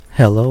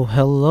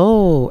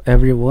Hello,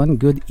 everyone.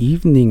 Good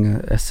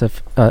evening,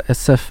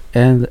 SF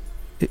and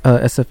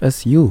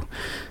SFSU.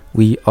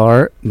 We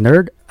are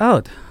Nerd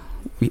Out.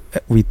 We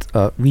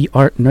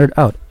are Nerd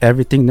Out.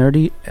 Everything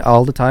nerdy,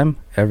 all the time,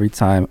 every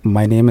time.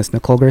 My name is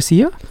Nicole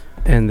Garcia,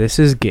 and this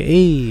is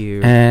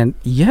Gabe. and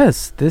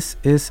yes, this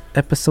is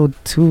episode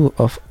 2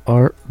 of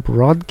our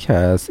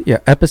broadcast. Yeah,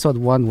 episode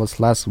 1 was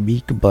last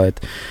week,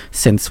 but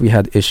since we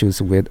had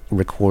issues with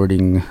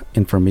recording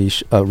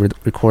information,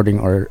 recording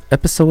our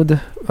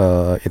episode,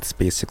 it's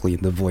basically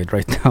in the void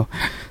right now.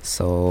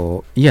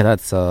 So yeah,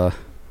 that's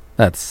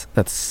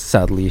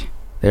sadly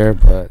there,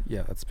 but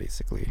yeah, that's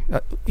basically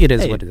it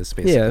is what it is.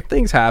 Basically, Yeah,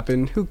 things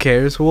happen. Who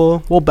cares? We'll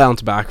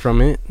bounce back from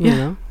it. You Yeah,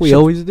 know, we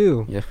always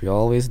do. yeah, we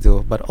always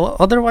do. But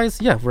otherwise,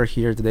 yeah, we're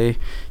here today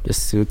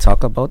just to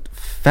talk about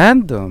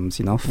fandoms.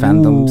 Ooh.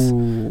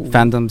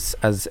 Fandoms,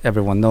 as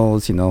everyone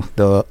knows,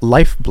 the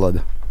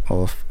lifeblood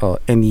of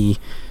any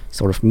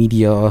sort of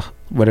media,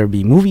 whether it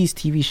be movies,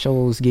 TV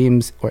shows,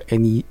 games, or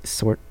any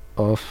sort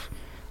of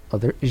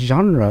other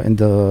genre in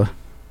the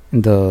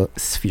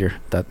sphere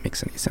that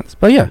makes any sense.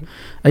 But yeah,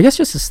 I guess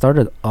just to start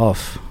it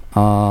off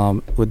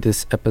with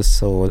this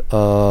episode,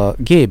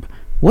 Gabe,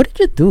 what did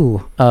you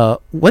do?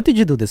 What did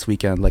you do this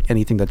weekend? Like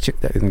anything that you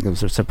think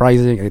was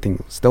surprising, anything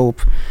that was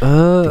dope,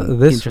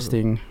 anything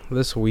interesting?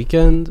 This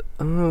weekend,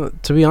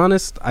 to be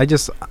honest, I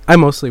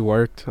mostly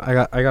worked. I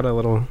got a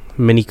little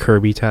mini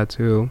Kirby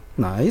tattoo.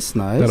 Nice.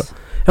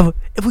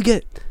 If we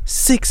get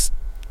 6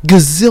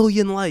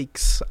 gazillion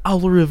likes,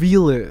 I'll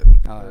reveal it.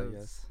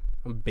 Yes.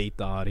 Bait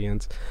the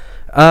audience.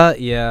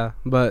 Yeah,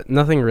 but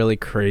nothing really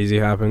crazy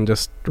happened.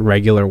 Just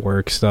regular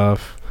work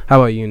stuff. How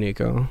about you,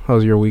 Nico? How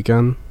was your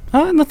weekend?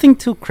 Nothing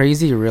too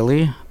crazy,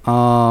 really.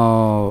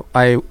 Went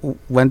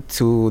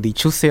to the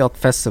Chuseok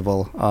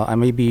Festival. I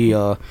may be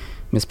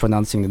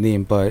mispronouncing the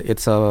name, but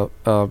it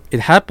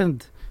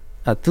happened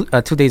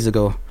 2 days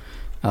ago,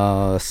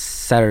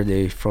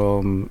 Saturday.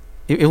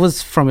 It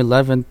was from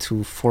 11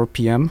 to 4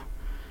 p.m.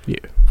 Yeah.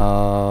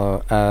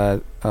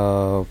 At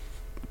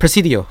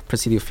Presidio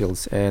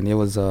Fields, and it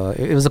was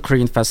a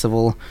Korean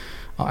festival.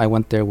 I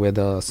went there with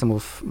some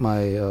of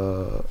my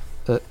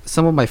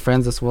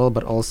friends as well,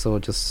 but also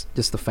just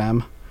the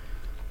fam.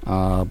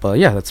 But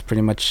yeah, that's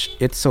pretty much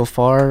it so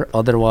far.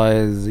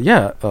 Otherwise,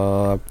 yeah,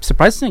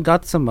 surprisingly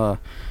got some. I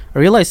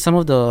realized some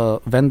of the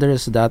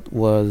vendors the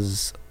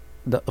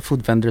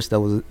food vendors that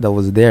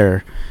was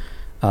there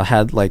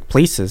had like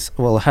places.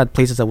 Well, had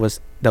places that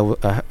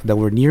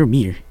were near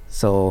me.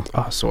 So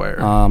I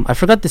swear. I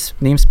forgot this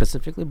name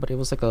specifically, but it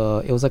was like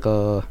a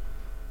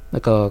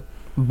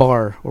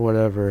bar or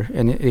whatever,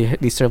 and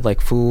they serve like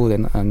food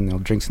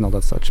and drinks and all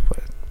that such. But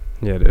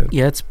Yeah, dude.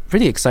 yeah, it's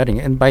pretty exciting.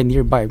 And by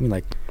nearby, I mean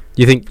like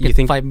You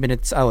think 5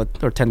 minutes out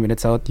or 10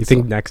 minutes out. you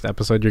think next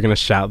episode you're gonna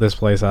shout this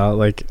place out,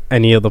 like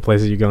any of the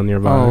places you go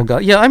nearby? Oh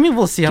god, yeah. I mean,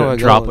 we'll see how it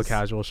Drop goes. a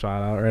casual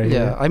shout out right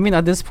Yeah, here. I mean,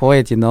 at this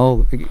point,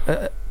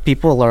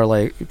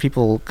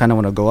 people kind of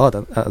want to go out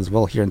as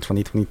well here in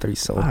 2023.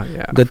 So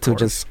Yeah, good of to course.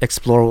 just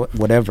explore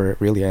whatever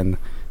really. And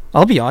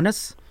I'll be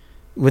honest,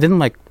 within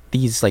like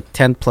these like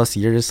 10 plus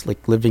years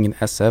like living in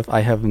SF, I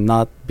have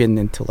not been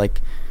into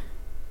like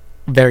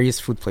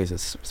various food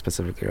places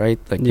specifically, right?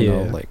 Like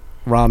Yeah. like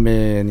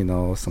ramen,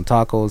 some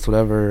tacos,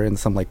 whatever, and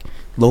some like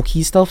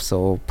low-key stuff.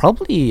 So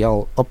probably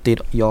I'll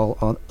update y'all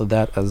on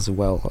that as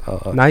well.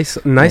 Nice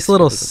next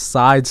little episode.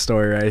 side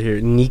story right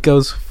here.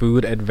 Nico's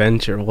food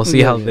adventure. We'll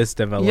see how this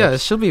develops. Yeah,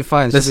 it should be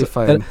fine. This-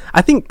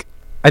 I think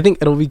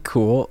it'll be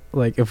cool,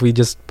 like if we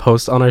just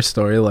post on our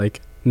story like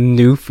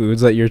new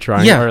foods that you're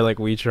trying, Yeah. or like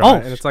we try, Oh,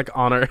 and it's like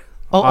on our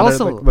Oh, on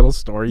also, our, like, little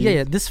story.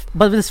 yeah. This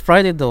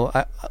Friday though,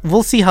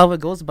 we'll see how it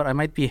goes. But I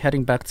might be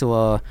heading back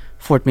to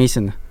Fort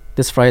Mason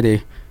this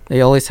Friday. They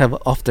always have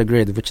Off the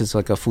Grid, which is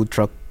like a food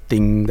truck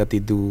thing that they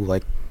do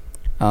like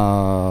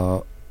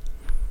I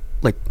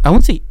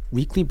won't say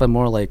weekly, but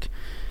more like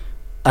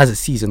as a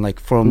season, like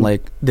from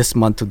like this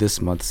month to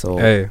this month. So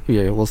Hey.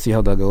 yeah, we'll see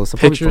how that goes. So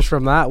probably Pictures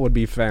from that would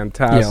be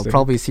fantastic. yeah, I'll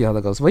probably see how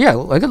that goes. But yeah,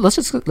 let's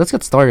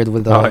get started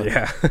with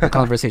yeah. the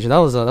conversation. That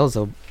was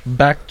a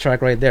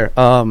backtrack right there.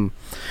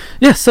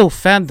 Yeah. So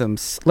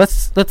fandoms.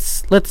 Let's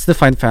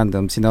define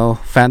fandoms.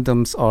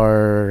 Fandoms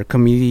are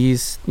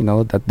communities.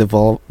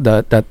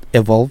 That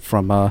evolve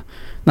from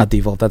not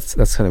devolve. That's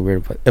kind of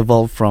weird, but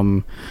evolve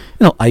from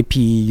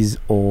IPs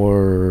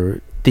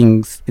or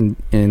things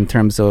in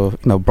terms of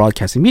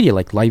broadcasting media,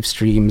 like live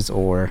streams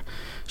or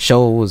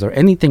shows or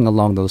anything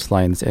along those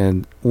lines.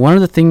 And one of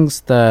the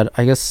things that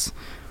I guess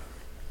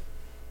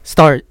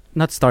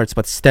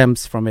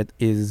stems from it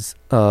is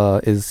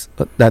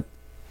that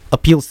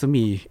appeals to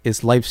me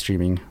is live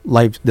streaming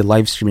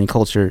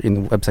culture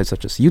in websites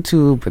such as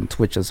YouTube and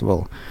Twitch as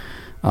well.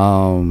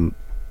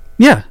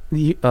 Yeah,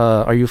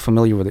 are you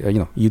familiar with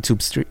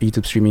YouTube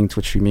streaming,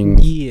 Twitch streaming?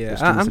 Yeah,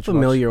 I'm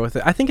familiar with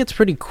it. I think it's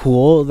pretty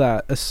cool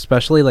that,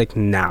 especially like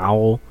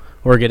now,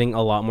 we're getting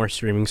a lot more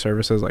streaming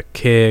services like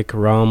Kick,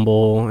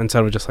 Rumble,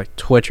 instead of just like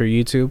Twitch or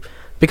YouTube,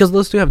 because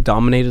those two have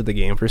dominated the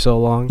game for so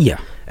long. Yeah,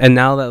 and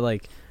now that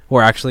like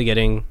we're actually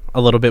getting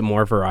a little bit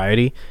more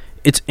variety,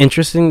 it's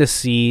interesting to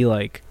see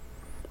like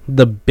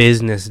the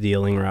business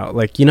dealing route.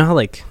 Like, you know how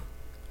like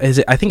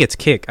I think it's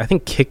Kick. I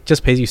think Kick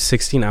just pays you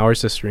 16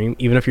 hours to stream,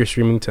 even if you're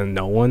streaming to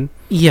no one.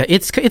 Yeah,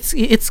 it's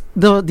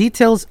the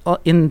details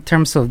in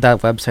terms of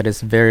that website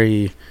is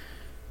very,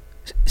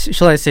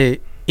 shall I say,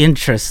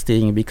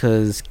 interesting,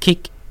 because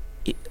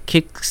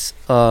Kick's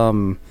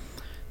I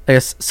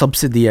guess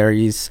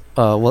subsidiaries.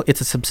 Well,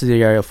 it's a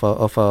subsidiary of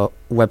a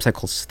website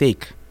called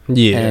Stake.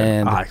 Yeah,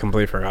 and I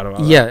completely forgot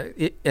about that.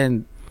 Yeah,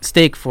 and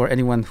Stake, for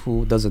anyone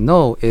who doesn't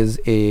know, is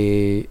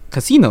a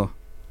casino.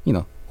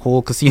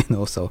 Whole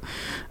casino. So,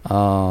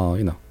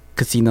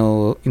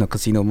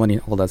 casino money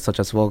and all that such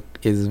as well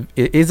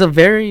is a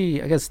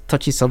very, I guess,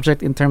 touchy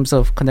subject in terms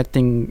of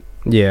connecting.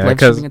 Yeah, live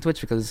streaming and Twitch,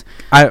 because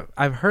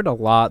I've heard a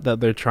lot that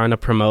they're trying to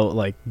promote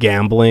like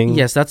gambling.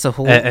 Yes, that's a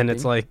whole and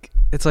it's like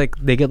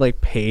they get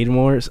like paid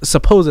more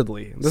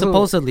supposedly.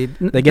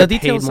 They get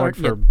paid more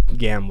for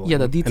gambling. Yeah,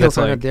 the details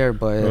aren't there,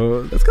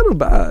 but that's kind of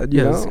bad.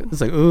 You know?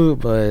 It's like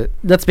but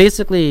that's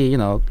basically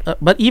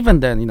but even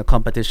then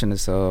competition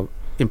is a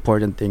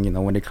important thing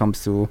when it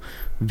comes to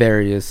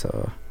various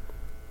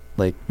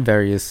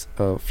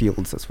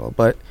fields as well.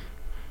 But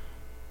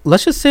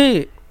let's just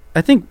say,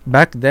 I think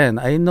back then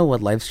I didn't know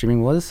what live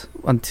streaming was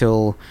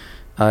until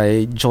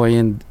I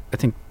joined, I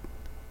think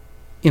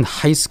in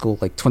high school,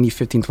 like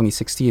 2015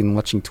 2016,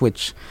 watching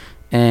Twitch.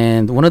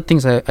 And one of the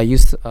things I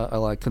used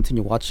to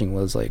continue watching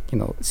was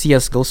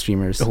CSGO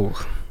streamers.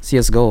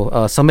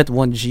 CSGO Summit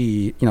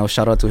 1G,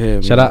 shout out to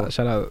him. Shout out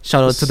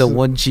to the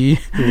 1G.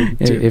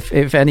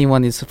 if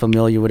anyone is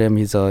familiar with him,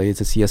 he's a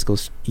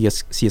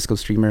CSGO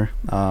streamer.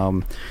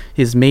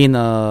 His main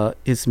I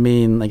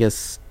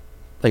guess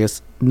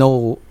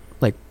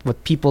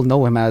what people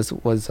know him as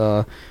was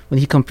when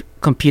he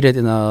competed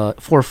in a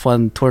for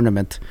fun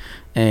tournament,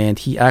 and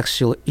he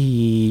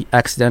accidentally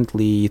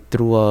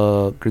threw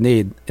a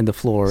grenade in the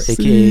floor,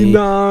 aka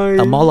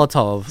a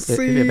Molotov, if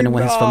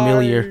anyone is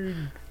familiar.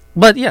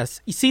 But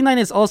yes, C9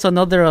 is also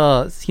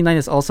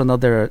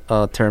another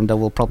term that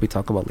we'll probably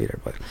talk about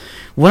later. But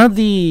one of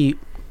the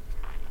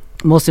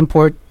most I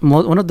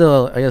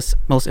guess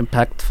most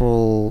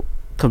impactful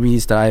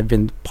communities that I've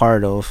been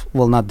part of,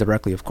 well, not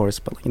directly of course,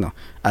 but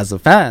as a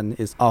fan,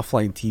 is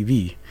Offline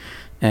TV.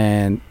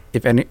 And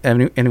if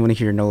anyone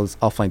here knows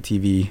Offline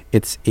TV,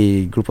 it's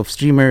a group of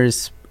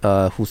streamers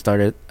who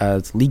started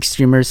as league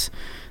streamers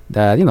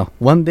that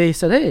one day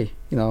said, hey,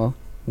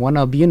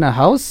 wanna be in a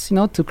house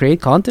to create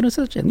content and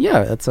such. And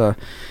yeah,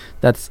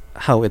 that's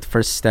how it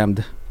first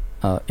stemmed,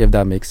 if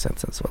that makes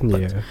sense as well.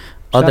 But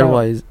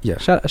otherwise,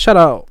 shout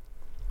out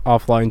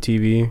Offline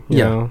TV. You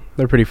know,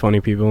 they're pretty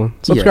funny people.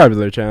 Subscribe to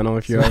their channel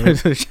if you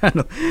haven't.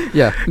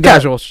 Yeah,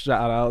 casual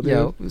shout out.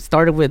 Yeah,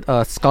 started with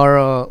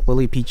Scara,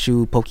 Lily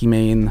Pichu,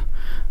 Pokimane,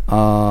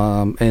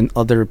 and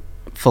other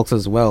folks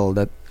as well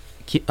that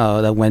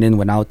went in,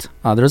 went out.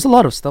 There's a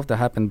lot of stuff that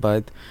happened,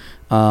 but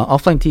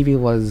Offline TV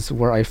was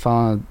where I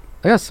found,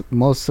 I guess,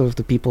 most of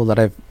the people that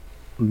I've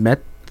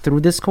met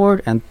through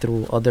Discord and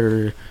through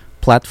other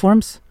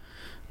platforms.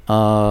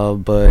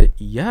 But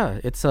yeah,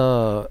 it's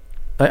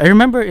I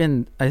remember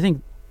I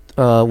think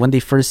when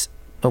they first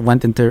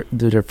went into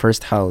their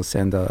first house,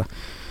 and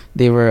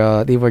they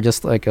were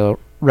just like a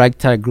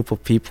ragtag group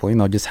of people,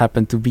 just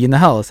happened to be in the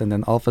house, and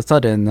then all of a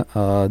sudden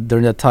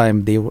during that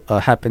time they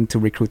happened to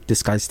recruit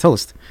Disguised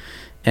Toast.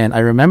 And I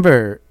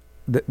remember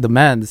the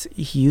man's,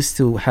 he used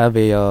to have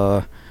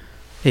a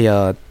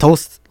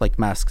toast like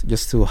mask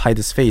just to hide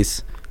his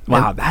face.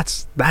 Wow, and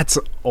that's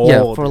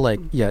old.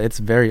 Yeah, it's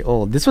very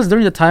old. This was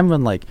during the time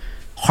when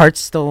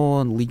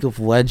Hearthstone, League of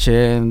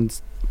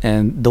Legends,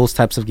 and those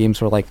types of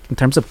games were in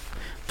terms of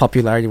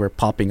popularity, were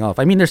popping off.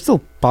 I mean, they're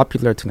still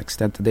popular to an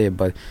extent today,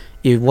 but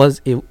it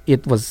was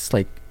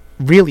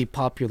really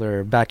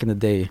popular back in the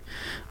day.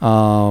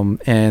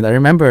 And I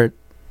remember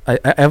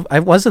I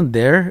wasn't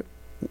there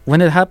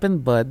when it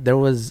happened, but there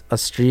was a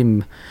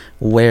stream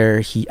where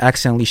he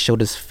accidentally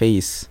showed his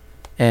face,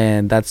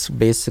 and that's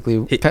basically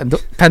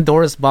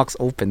Pandora's box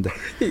opened.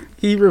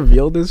 He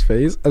revealed his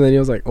face, and then he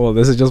was like, "Oh,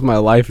 this is just my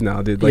life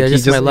now, dude." Like,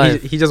 my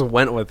life. He just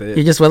went with it.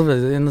 He just went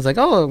with it, and it's like,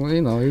 oh,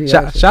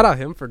 shout out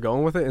him for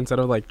going with it instead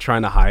of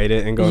trying to hide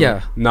it and going,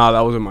 "Nah,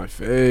 that wasn't my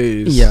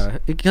face." Yeah,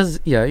 because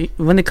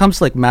when it comes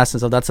to mass and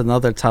stuff, that's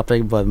another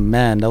topic. But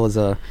man, that was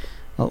a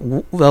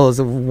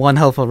one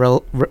hell of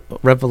a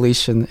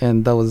revelation,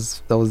 and it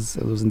was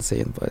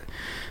insane. But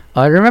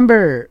I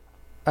remember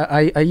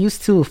I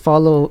used to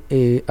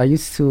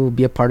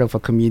be a part of a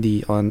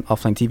community on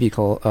Offline TV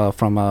called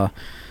from a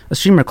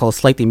streamer called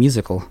Slightly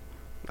Musical.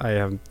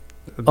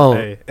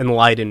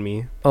 Enlighten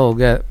me. Oh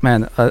yeah,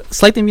 man.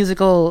 Slightly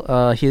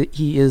Musical.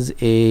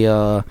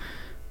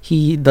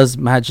 He does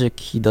magic.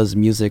 He does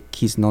music.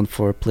 He's known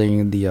for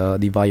playing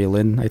the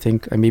violin. I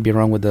think I may be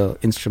wrong with the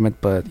instrument,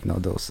 but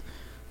those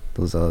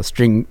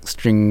string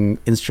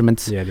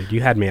instruments. Yeah, dude, you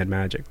had me at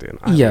magic, dude.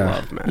 I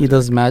love magic. He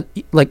does no,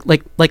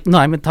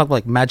 I'm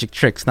talking magic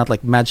tricks,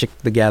 not Magic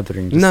the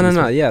Gathering.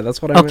 No. Yeah,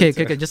 that's what I meant.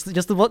 Okay. Just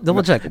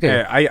double check.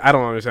 Okay. I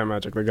don't understand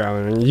Magic the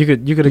Gathering.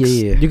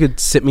 You could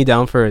sit me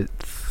down for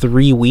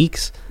 3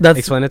 weeks.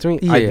 Explain it to me.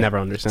 I'd never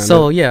understand.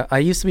 So I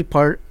used to be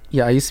part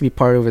I used to be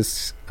part of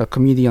his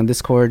community on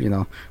Discord.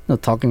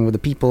 Talking with the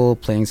people,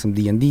 playing some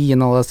D&D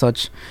and all that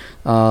such.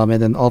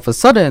 And then all of a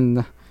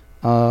sudden,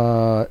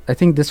 I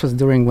think this was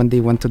during when they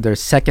went to their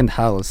second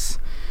house,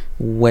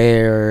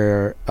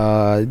 where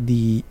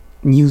the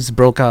news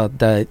broke out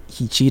that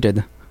he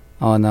cheated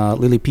on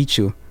Lily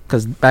Pichu.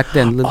 Because back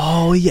then,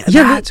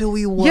 that's who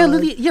he was.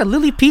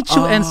 Lily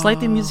Pichu and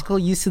Slightly Musical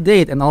used to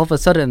date, and all of a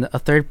sudden, a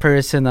third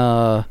person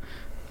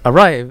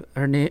arrived.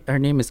 Her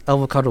name is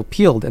Avocado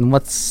Peeled, and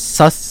what's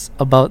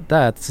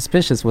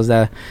suspicious, was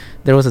that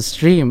there was a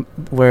stream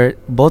where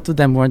both of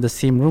them were in the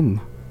same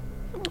room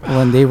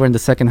when they were in the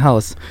second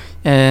house,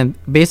 and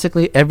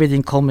basically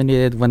everything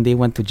culminated when they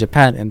went to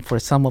Japan. And for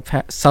some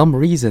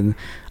reason,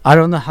 I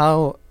don't know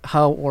how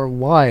or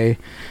why.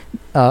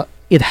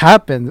 It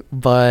happened,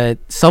 but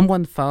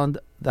someone found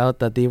out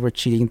that they were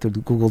cheating through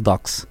Google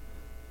Docs.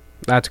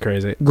 That's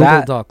crazy.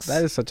 Google Docs.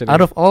 That is such an out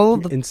of all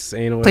the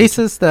insane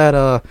places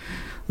that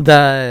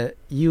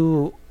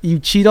you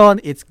cheat on,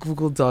 it's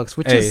Google Docs,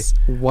 which is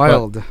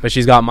wild. But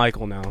she's got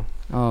Michael now.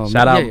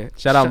 Shout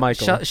out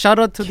Michael. Shout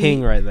out to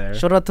King right there.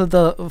 Shout out to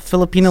the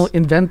Filipino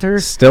inventor.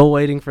 Still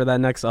waiting for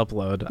that next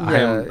upload.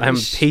 I'm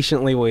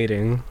patiently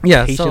waiting.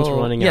 Yeah, patience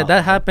running out. Yeah,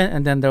 that happened,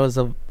 and then there was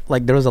a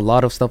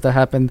lot of stuff that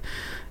happened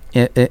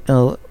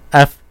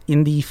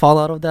in the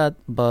fallout of that.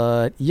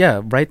 But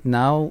yeah, right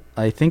now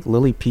I think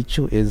Lily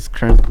Pichu is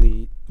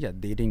currently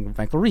dating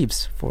Michael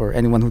Reeves. For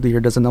anyone who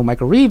here doesn't know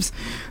Michael Reeves,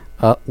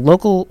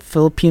 local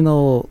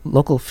Filipino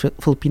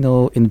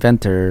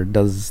inventor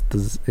does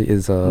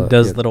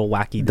little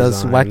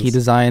wacky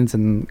designs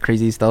and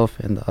crazy stuff,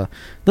 and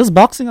does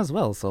boxing as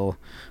well. So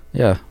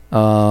yeah,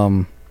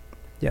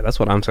 that's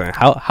what I'm saying.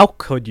 How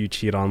could you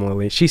cheat on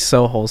Lily? She's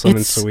so wholesome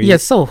and sweet. Yeah,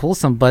 so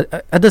wholesome,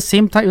 but at the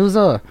same time, it was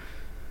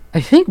I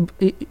think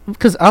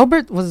because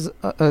Albert was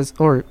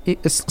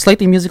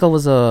Slightly Musical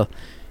was I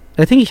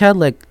think he had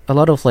like a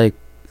lot of like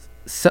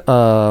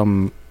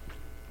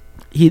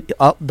he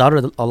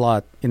doubted a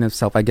lot in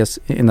himself, I guess,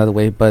 in that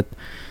way. But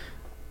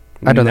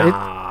I don't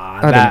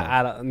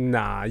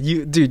know.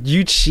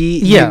 You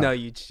cheat. Yeah,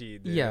 you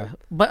cheat. Dude. Yeah,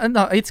 but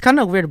no, it's kind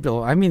of weird,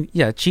 though. I mean,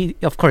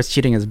 of course,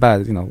 cheating is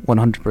bad,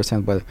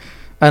 100%. But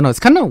I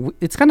don't know,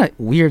 it's kind of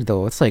weird,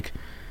 though. It's like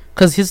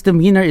because his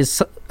demeanor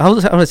is how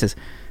is this?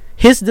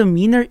 His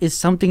demeanor is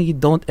something you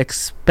don't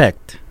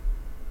expect.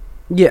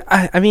 Yeah,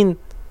 I mean,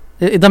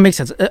 that makes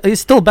sense.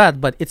 It's still bad,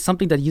 but it's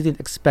something that you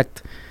didn't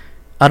expect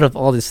out of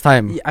all this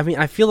time. Yeah, I mean,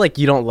 I feel like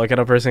you don't look at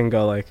a person and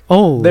go like,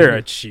 "Oh, they're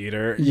a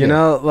cheater." You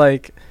know,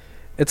 like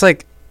it's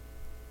like,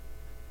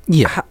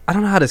 I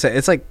don't know how to say it.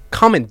 It's like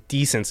common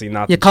decency,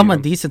 not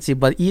common decency,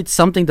 but it's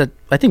something that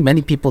I think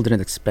many people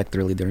didn't expect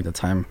really during the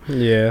time.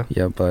 Yeah,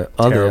 but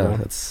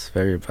that's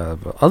very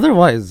bad. But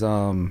otherwise,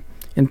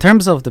 in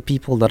terms of the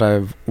people that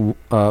I've,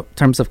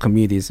 terms of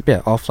communities,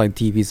 offline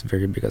TV is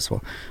very big as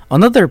well.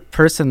 Another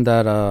person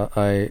that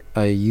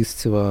I used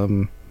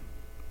to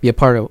be a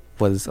part of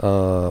was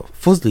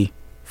Fuslie.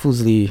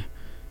 Fuslie,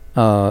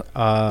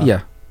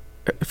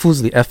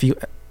 Fuslie.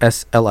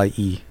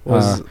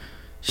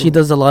 She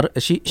does a lot of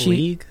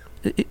League?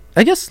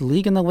 I guess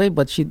League in a way,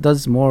 but she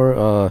does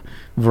more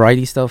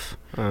variety stuff.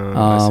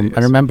 I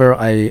remember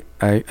I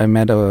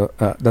met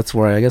that's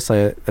where I guess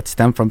it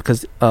stemmed from,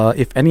 because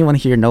if anyone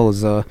here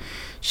knows,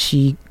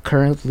 she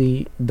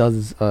currently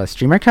does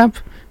streamer camp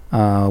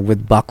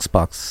with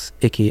Box,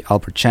 aka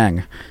Albert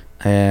Chang,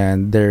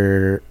 and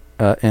they're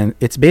and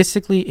it's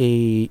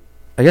basically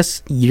I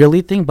guess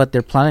yearly thing, but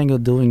they're planning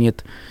on doing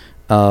it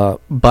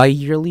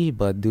bi-yearly,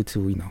 but due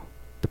to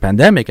the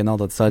pandemic and all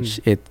that such,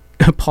 it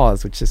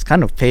paused, which is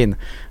kind of pain.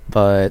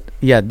 But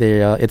yeah,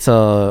 they it's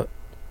a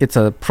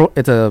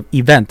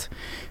event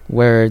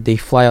where they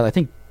fly out, I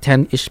think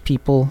 10-ish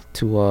people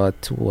to a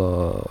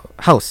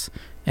house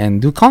and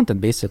do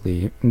content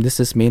basically. And this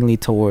is mainly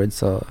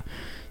towards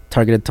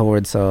targeted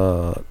towards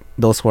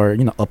those who are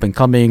up and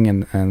coming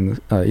and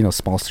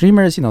small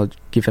streamers,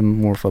 give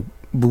them more of a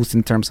boost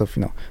in terms of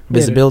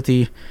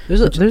visibility.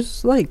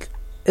 There's like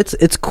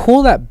it's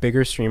cool that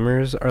bigger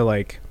streamers are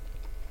like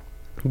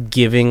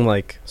giving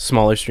like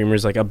smaller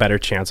streamers like a better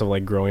chance of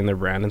like growing their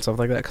brand and stuff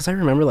like that, because I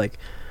remember like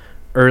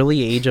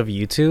early age of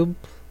YouTube,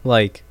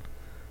 like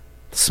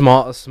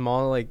small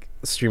like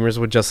streamers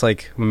would just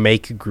like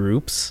make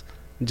groups,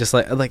 just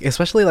like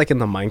especially like in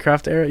the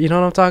Minecraft era, you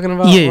know what I'm talking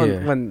about?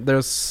 When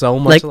there's so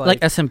much like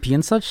SMP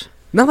and such.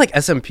 Not like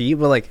SMP,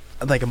 but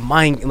like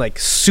mine, like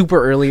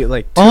super early,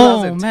 like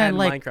 2010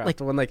 Minecraft, like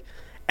when like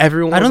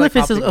everyone. I don't know if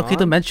it's okay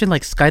to mention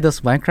like Sky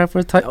does Minecraft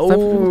or type.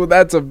 Oh,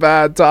 that's a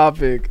bad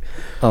topic.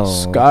 Oh,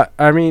 Scott.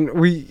 I mean,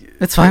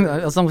 it's fine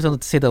as long as we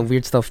don't say the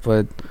weird stuff,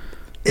 but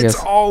it's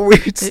all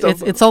weird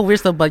stuff. It's all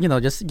weird stuff, but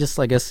just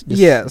I guess.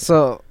 Yeah,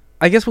 so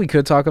I guess we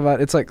could talk about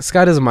it's like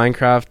Sky does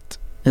Minecraft.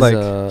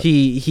 Like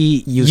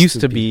he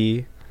used to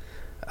be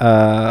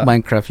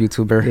Minecraft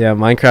YouTuber. Yeah,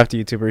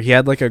 Minecraft YouTuber. He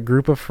had like a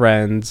group of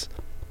friends.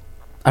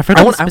 I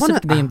forgot the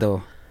specific name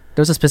though.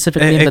 There's a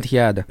specific name that he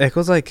had. It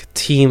was like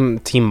Team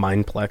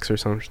Mindplex or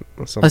something.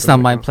 It's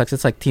not Mindplex.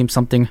 It's like Team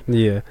something.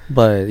 Yeah.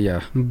 But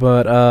yeah.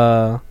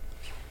 But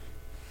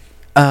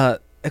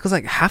it was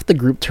like half the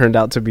group turned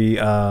out to be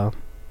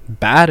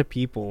bad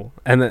people,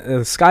 and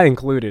the Sky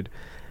included.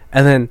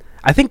 And then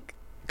I think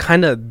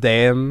kind of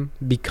them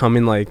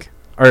becoming like,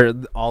 or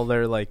all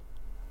their like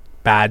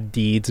bad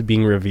deeds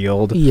being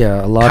revealed.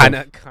 Yeah, a lot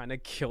kind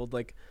of killed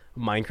like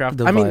Minecraft.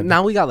 The I mean, vibe.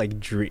 now we got like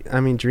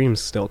Dream's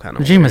still kind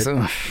of Dream weird.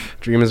 is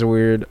Dream is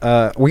weird.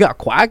 We got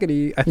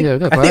Quackity. I think. Yeah, we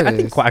got I Quackity.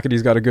 think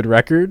Quackity's got a good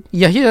record.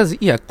 yeah, he has.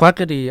 Yeah,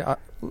 Quackity.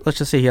 Let's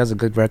just say he has a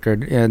good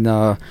record, and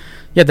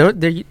yeah,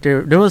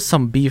 there was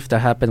some beef that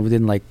happened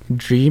within like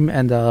Dream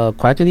and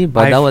Quackity,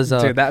 but that was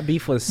dude, that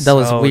beef was that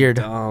was weird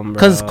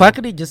because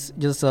Quackity just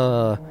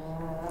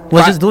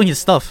was just doing his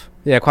stuff.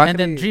 Yeah, Quackity. And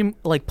then Dream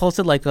like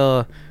posted like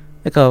a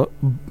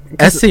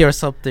essay or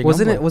something.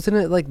 Wasn't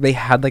it like they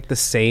had like the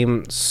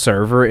same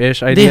server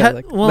ish idea?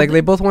 had- Like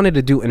they both wanted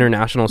to do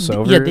international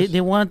servers. Yeah,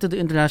 they wanted to do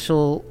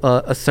international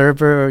a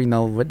server,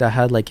 that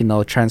had like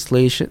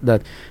translation,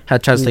 that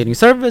had translating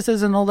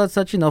services and all that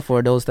such,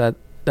 for those that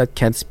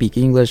can't speak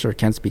English or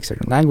can't speak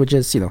certain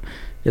languages,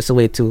 just a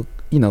way to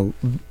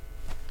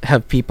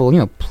have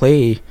people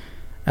play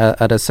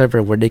at a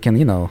server where they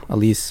can at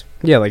least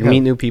meet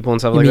new people and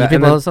stuff like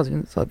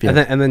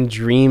that. And then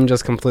Dream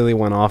just completely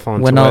went off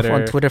on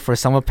Twitter for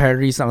some apparent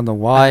reason. I don't know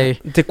why.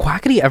 Did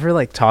Quackity ever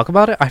like talk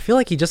about it? I feel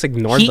like he just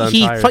ignored the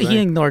entire thing. He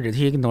ignored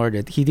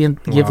it. He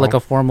didn't give like a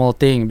formal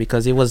thing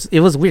because it was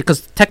weird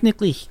because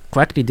technically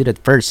Quackity did it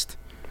first.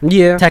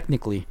 Yeah.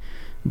 Technically.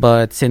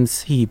 But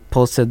since he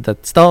posted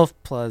that stuff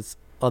plus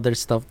other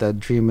stuff that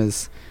Dream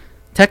is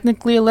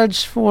technically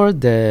alleged for,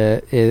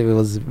 it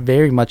was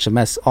very much a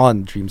mess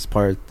on Dream's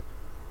part.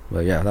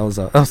 But yeah, that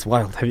was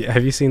wild.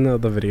 Have you seen the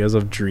videos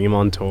of Dream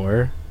on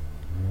tour?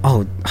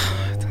 Oh,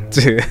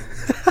 dude.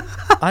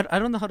 I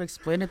don't know how to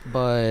explain it,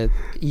 but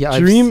yeah,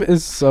 Dream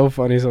is so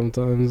funny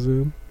sometimes,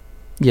 dude.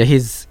 Yeah,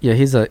 he's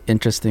an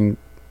interesting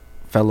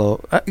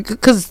fellow.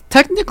 Because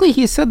technically,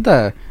 he said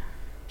that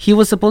he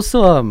was supposed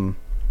to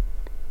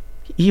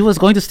he was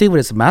going to stay with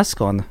his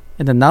mask on,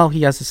 and then now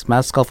he has his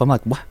mask off. I'm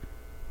like, what?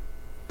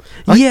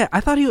 Yeah,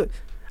 I thought he would.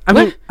 I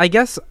mean, I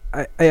guess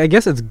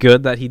it's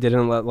good that he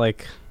didn't let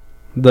like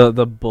the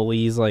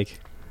bullies like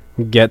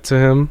get to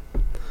him.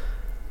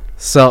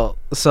 So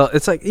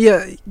it's like,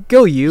 yeah,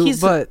 go you.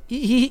 But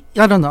he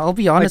I don't know. I'll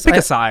be honest. Like, pick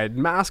a side,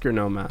 mask or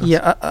no mask.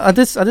 Yeah, at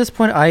this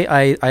point,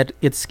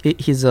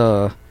 he's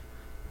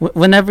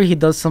whenever he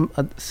does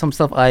some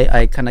stuff,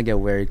 I kind of get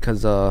worried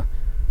because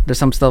there's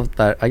some stuff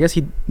that I guess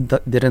he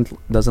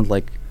doesn't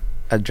like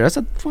address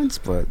at points,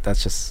 but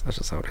that's just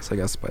how it is, I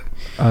guess. But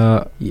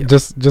yeah.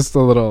 Just a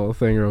little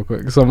thing real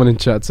quick. Someone in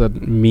chat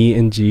said me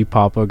and G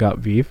Papa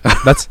got beef.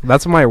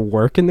 That's my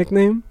work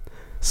nickname.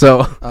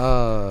 So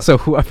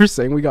whoever's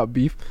saying we got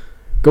beef,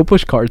 go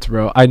push carts,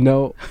 bro. I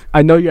know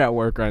you're at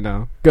work right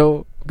now.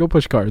 Go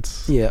push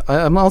carts. Yeah,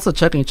 I'm also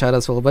checking chat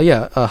as well. But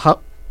yeah,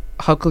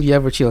 how could you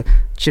ever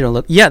cheat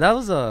on? Yeah, that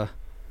was that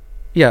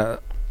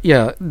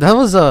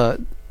was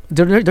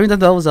during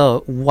that was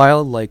a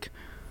wild like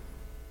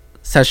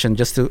session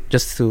just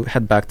to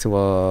head back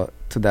to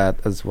that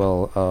as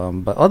well.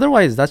 But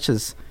otherwise,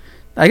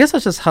 I guess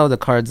that's just how the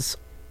cards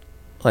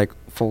like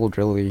fold.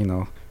 Really,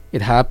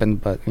 it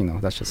happened, but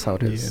that's just how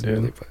it is. Yeah,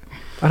 really. But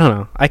I don't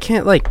know. I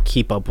can't like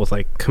keep up with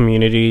like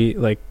community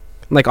like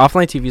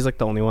offline TV is like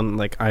the only one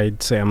like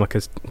I'd say I'm like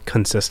a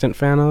consistent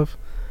fan of,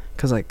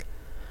 because like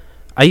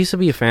I used to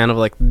be a fan of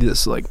like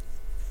this like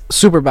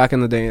super back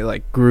in the day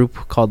like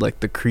group called like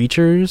the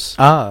Creatures.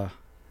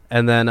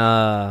 And then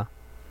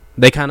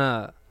they kind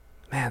of,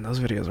 man,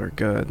 those videos were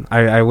good.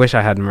 I wish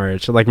I had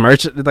merch. Like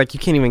you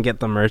can't even get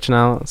the merch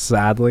now,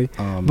 sadly.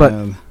 Oh, but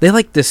man. they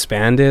like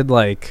disbanded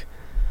like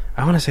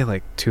I want to say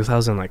like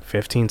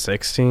 2015,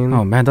 16.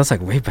 Oh man, that's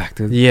like way back,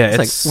 dude. Yeah,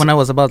 it's like when I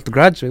was about to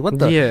graduate. What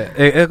the? Yeah,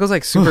 it goes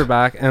like super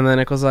back, and then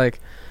it goes like,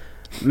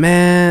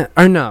 man,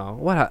 or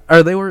no,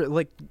 or they were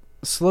like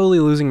slowly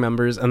losing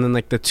members, and then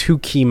like the two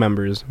key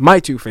members, my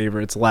two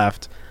favorites,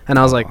 left, and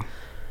I was like,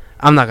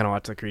 I'm not gonna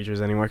watch the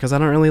Creatures anymore because I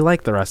don't really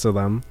like the rest of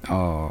them.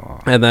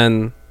 And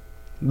then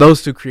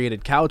those two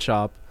created Cow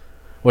Chop,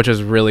 which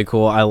is really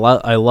cool. I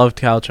loved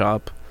Cow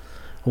Chop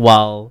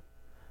while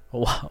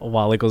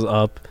it was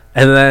up,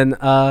 and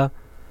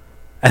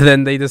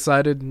then they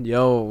decided,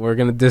 yo, we're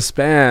gonna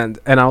disband,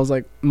 and I was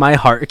like, my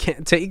heart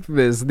can't take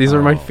this. These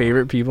are my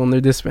favorite people, and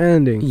they're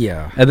disbanding.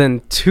 Yeah. And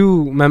then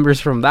two members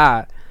from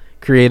that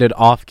created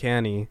Off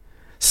Canny,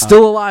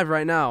 still alive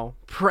right now,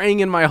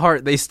 praying in my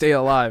heart they stay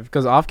alive,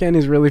 because Off Canny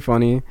is really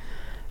funny,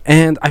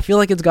 and I feel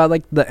like it's got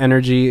like the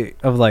energy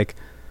of like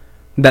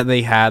that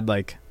they had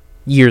like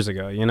years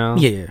ago,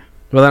 Yeah.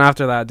 But then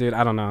after that, dude,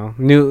 I don't know,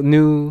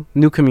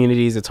 new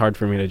communities, it's hard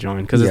for me to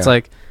join because it's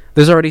like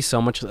there's already so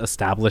much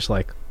established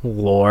like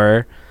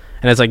lore,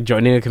 and it's like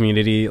joining a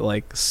community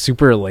like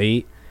super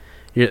late.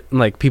 You're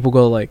like, people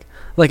go like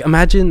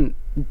imagine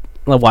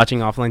like watching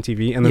offline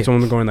TV and then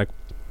someone going like,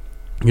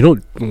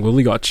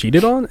 Lily got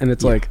cheated on, and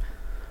it's like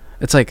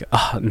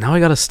now I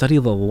gotta study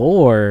the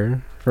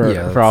lore for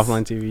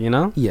offline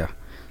TV, Yeah.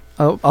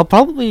 I'll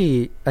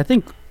probably, I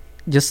think,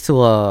 just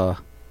to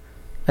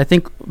I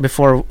think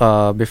before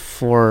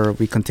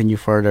we continue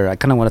further, I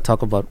kind of want to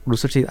talk about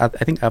Rooster Teeth. I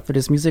think after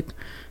this music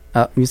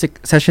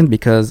session,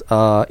 because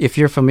if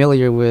you're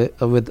familiar with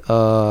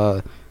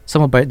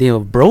someone by the name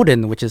of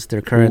Broden, which is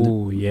their current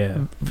Ooh,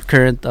 yeah.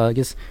 I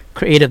guess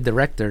creative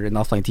director in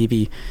offline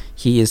TV,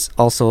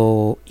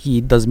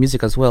 he does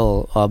music as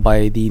well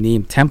by the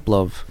name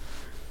Templov,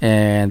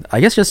 and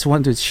I guess just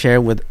want to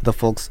share with the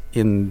folks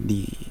in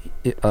the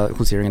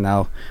who's hearing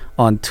now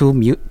on two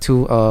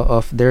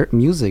of their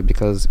music,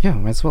 because yeah,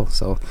 might as well.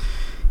 So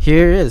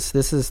here is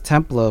this is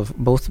Templov,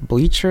 both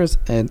Bleachers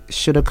and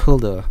Shoulda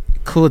Coulda.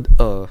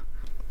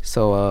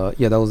 So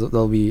yeah,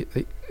 that'll be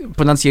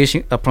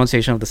pronunciation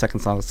of the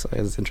second song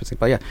is interesting.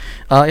 But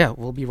yeah,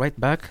 we'll be right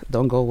back.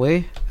 Don't go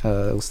away.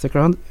 We'll stick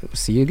around.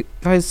 See you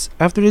guys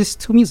after this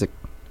two music.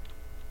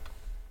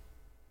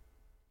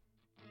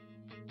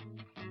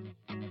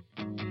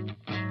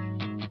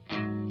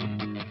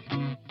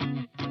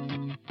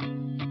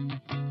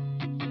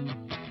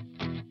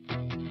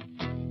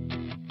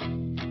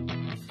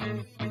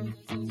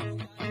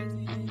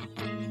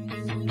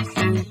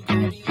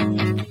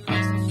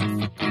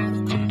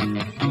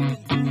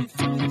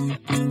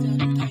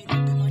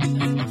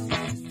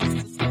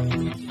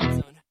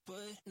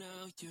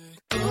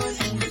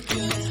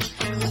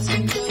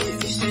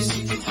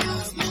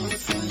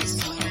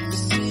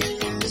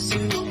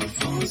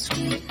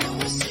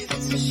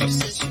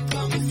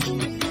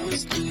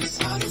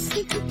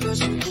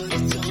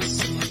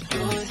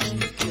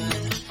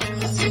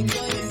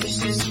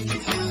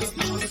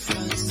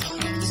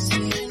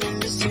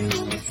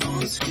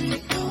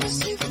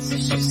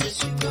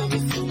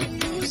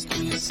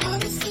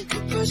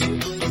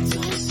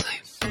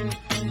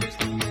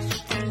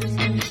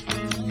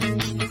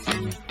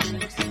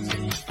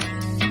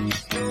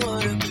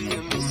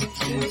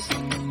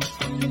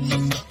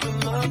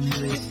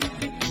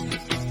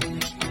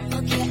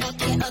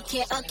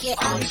 Okay,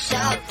 I'm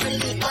sharp,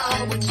 really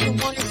all what you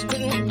wanna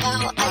scream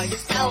about. I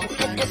just out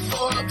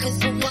metaphor,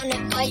 cause you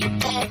wanna fight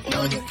back.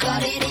 Know you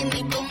got it in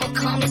me, but my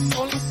comments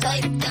on the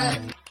side that.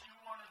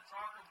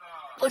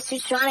 What you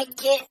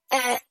tryna get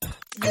at?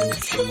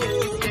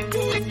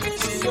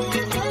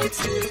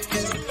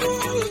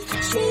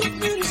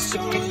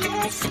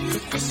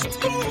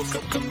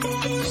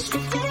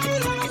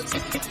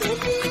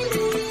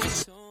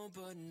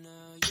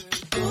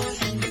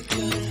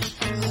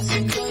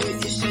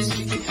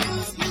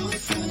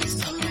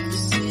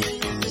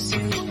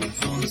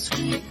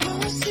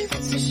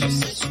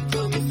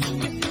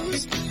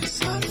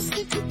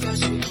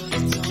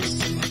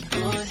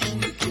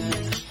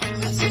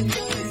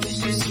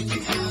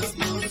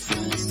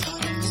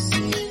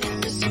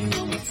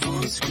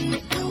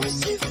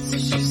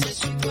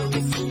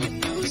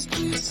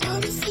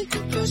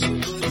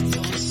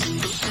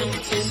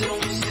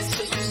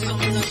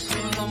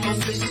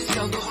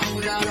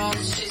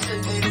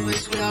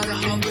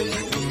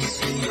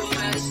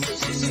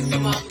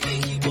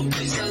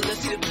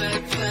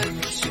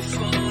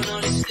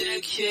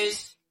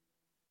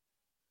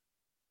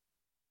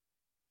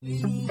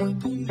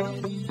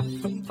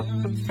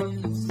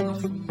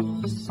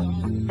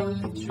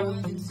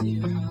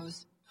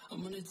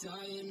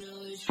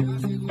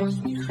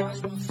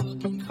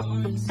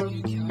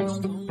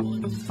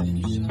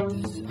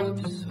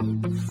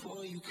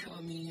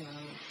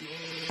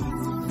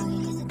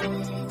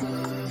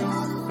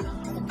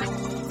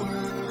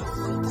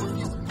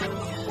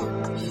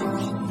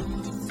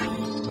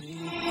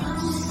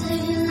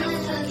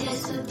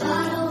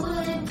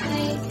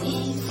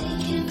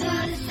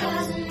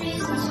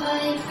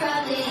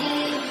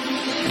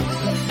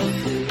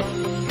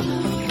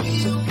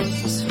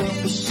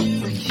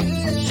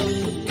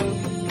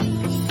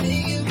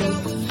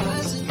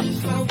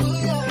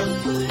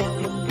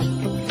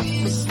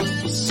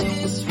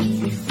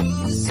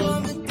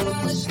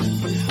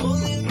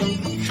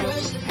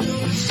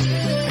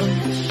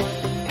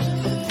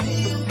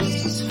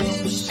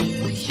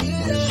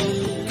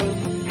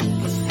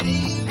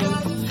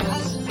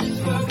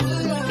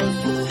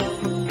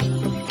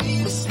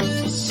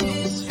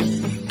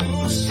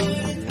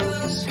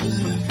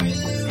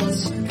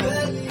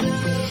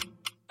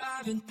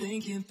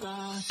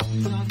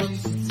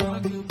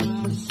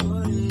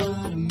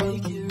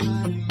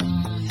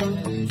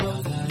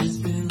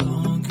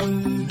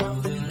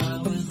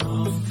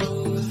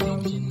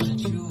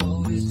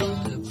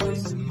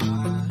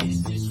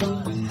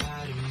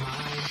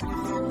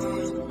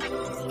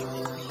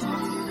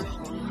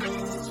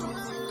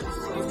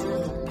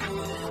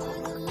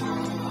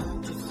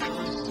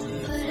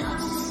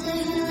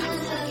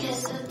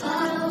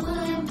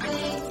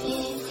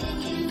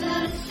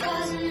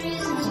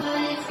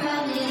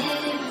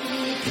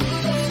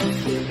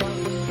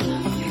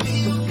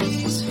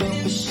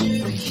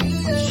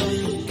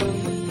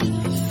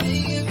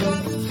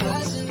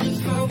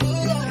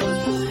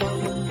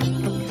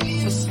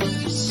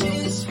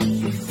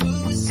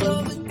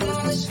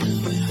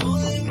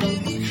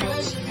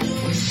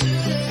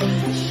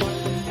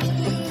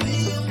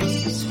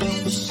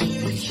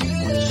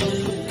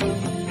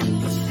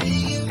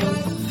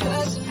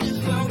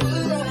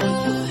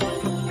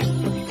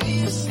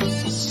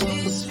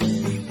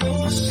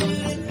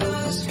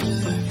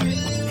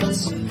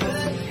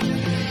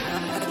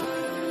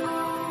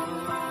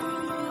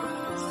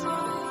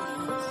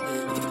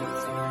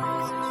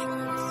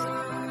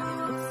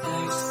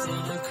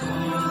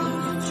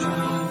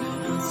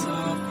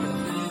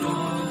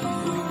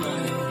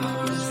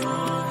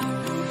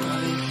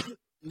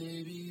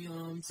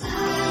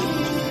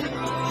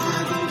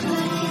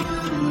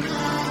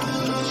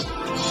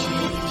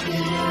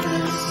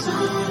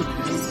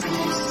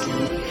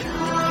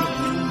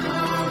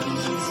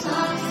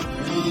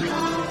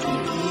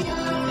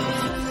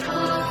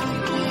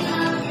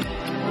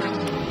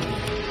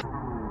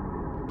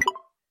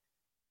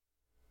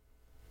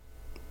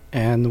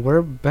 And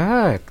we're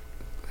back,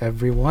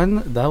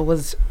 everyone. That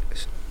was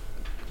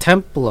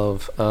Temple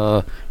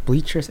of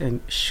Bleachers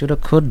and Shoulda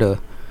Coulda.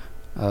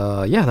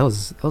 Yeah, that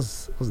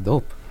was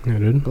dope. Yeah,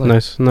 dude.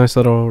 Like- Nice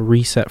little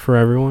reset for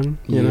everyone.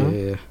 You know.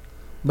 Yeah,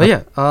 but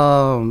yeah,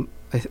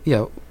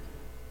 yeah.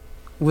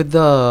 With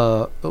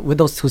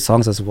those two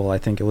songs as well, I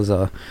think it was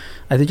I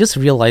just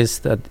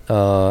realized that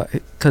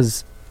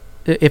because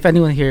if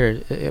anyone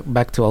here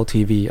back to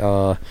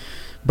LTV,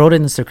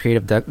 Broden is the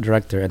creative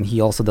director, and he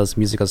also does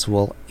music as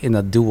well in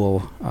a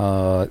duo,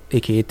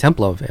 aka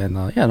Templov.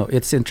 And yeah, no,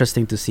 it's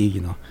interesting to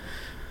see,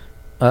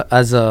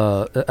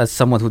 as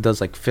someone who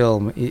does like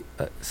film,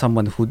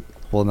 someone who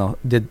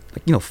did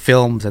like,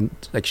 films and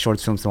like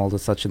short films and all the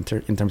such in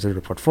terms of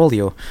their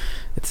portfolio.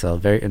 It's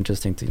very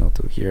interesting to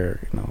to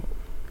hear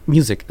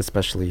music,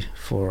 especially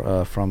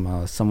for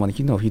from someone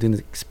he didn't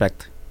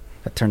expect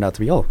that turned out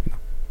to be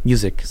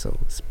music. So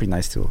it's pretty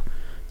nice to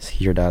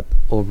hear that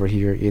over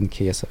here in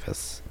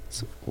KSFS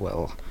as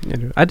well. Yeah,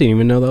 dude. I didn't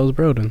even know that was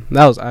Broden.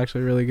 That was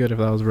actually really good if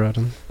that was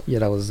Broden. Yeah,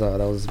 that was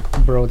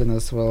Broden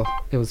as well.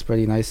 It was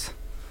pretty nice.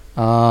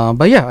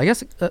 But yeah, I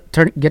guess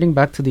getting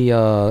back to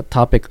the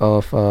topic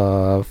of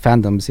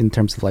fandoms in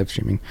terms of live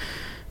streaming.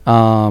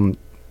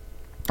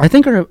 I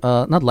think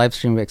not live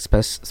streaming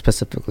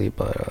specifically,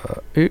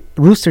 but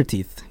Rooster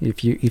Teeth.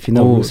 If you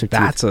know Rooster Teeth,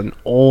 that's an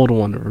old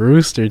one.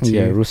 Rooster Teeth.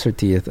 Yeah, Rooster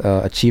Teeth,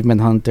 Achievement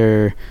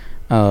Hunter,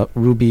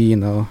 Ruby,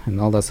 and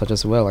all that such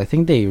as well. I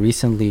think they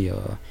recently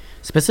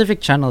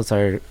specific channels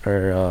are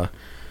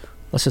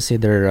let's just say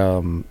they're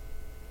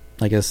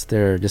I guess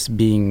they're just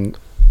being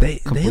they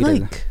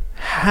like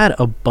had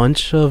a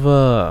bunch of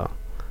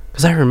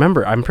because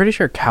I'm pretty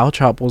sure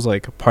Calchop was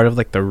like part of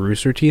like the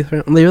Rooster Teeth.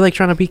 They were like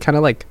trying to be kind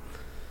of like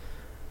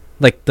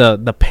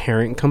the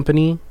parent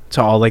company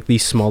to all like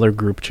these smaller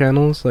group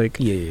channels. Like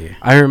yeah.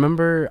 I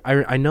remember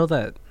I know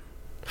that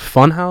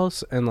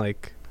Funhouse and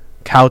like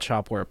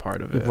Calchop were a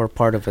part of it. We're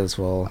part of it as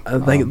well.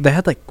 Like they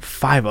had like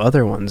 5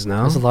 other ones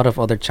now. There's a lot of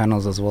other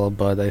channels as well,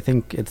 but I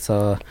think it's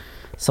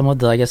some of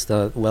the I guess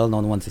the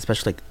well-known ones,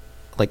 especially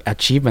like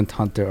Achievement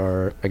Hunter,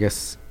 are I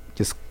guess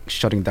just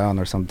shutting down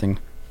or something.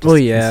 Oh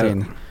yeah.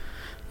 Insane.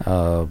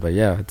 But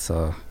yeah, it's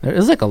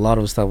there's like a lot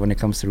of stuff when it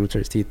comes to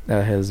Rooster Teeth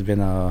that has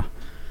been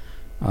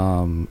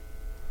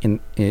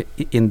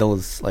in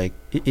those like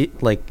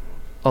like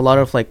a lot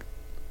of like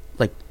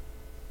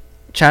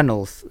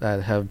channels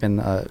that have been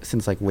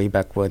since like way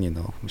back when,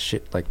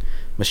 like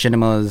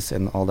Machinimas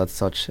and all that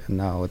such, and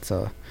now it's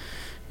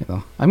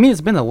I mean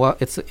it's been a while,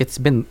 it's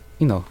been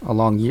a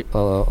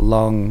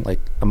long like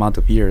amount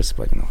of years,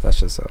 but that's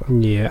just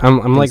yeah.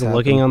 I'm like happen.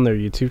 looking on their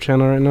YouTube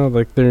channel right now.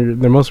 Like their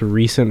most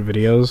recent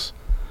videos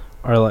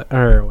are like,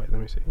 or wait, let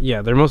me see.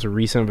 Yeah, their most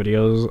recent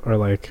videos are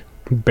like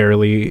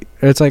barely.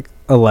 It's like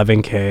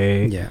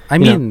 11K. Yeah, I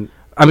mean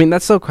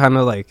that's still kind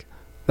of like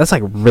that's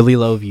like really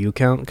low view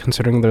count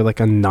considering they're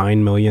like a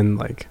 9 million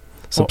like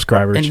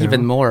subscriber and channel.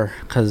 Even more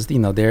because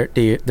they're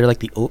like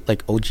the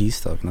OG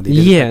stuff. They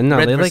did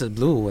Red they versus like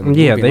Blue. And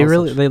yeah, Ruby they and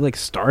really such. they like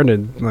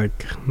started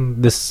like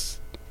this.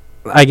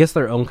 I guess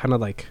their own kind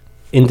of like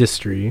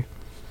industry.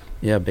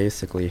 Yeah,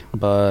 basically,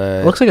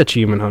 but It looks like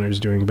Achievement Hunter's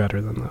doing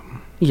better than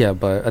them. yeah,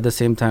 but at the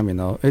same time,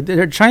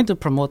 they're trying to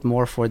promote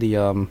more for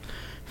the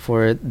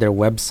for their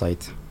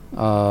website.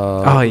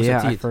 Oh Rooster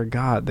yeah, I Teeth.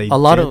 forgot they a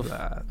lot did of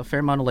that. a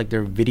fair amount of like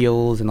their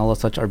videos and all of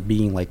such are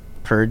being like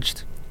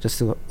purged just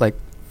to like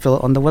fill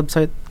it on the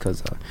website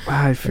because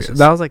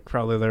That was like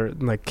probably their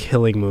like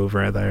killing move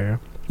right there.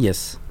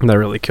 yes, That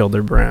really killed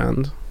their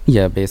brand.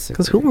 yeah, basically.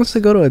 Because who wants to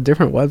go to a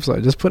different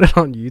website? Just put it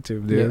on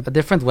YouTube, Yeah, dude. a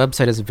different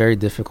website is very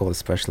difficult,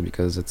 especially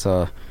because it's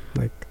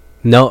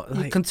No,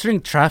 like, considering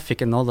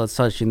traffic and all that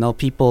such.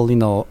 People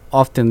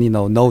often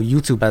know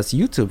YouTube as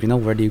YouTube.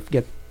 Where they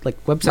get like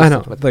websites. I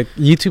know, but like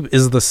YouTube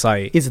is the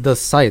site. it's the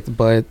site,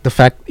 but the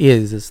fact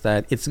is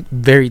that it's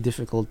very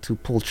difficult to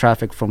pull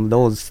traffic from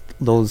those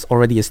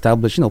already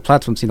established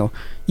platforms.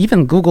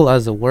 Even Google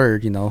as a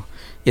word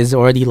is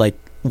already like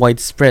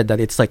widespread that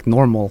it's like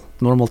normal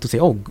to say,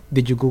 oh,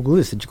 did you Google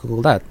this, did you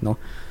Google that?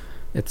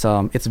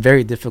 It's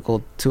very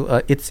difficult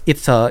to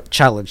it's a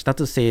challenge, not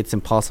to say it's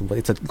impossible.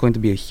 It's going to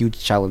be a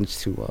huge challenge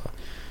to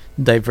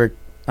divert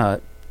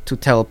to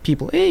tell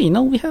people, hey,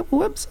 we have a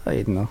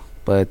website,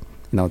 but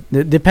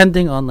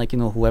depending on like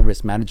whoever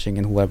is managing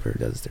and whoever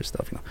does their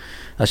stuff,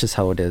 that's just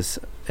how it is.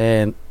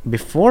 And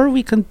before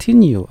we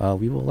continue,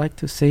 we would like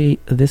to say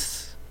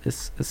this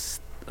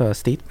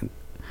statement.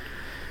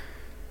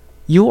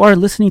 You are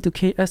listening to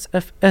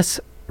KSFS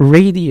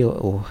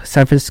Radio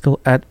San Francisco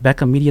at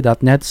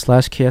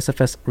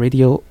beccamedia.net/KSFS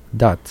radio.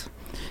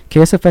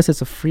 KSFS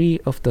is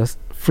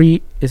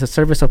a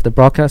service of the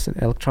Broadcast and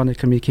Electronic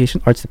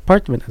Communication Arts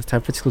Department at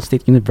San Francisco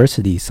State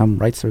University. Some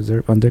rights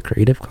reserved under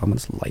Creative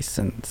Commons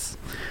license.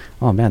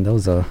 Oh man, that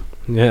was a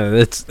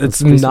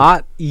it's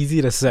not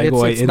easy to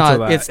segue into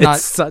that.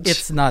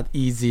 It's not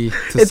easy to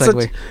It's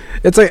segue.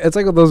 It's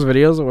like those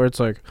videos where it's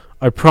like,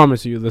 I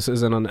promise you this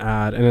isn't an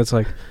ad, and it's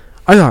like,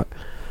 I got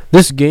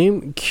this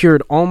game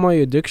cured all my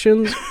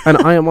addictions, and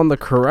I am on the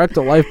correct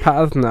life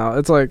path now.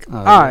 It's like,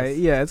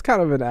 yeah, it's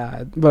kind of an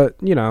ad, but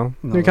you know,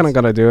 you're kind of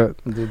gonna do it.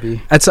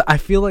 I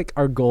feel like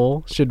our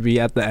goal should be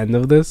at the end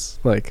of this,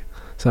 like,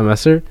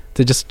 semester,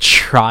 to just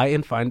try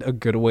and find a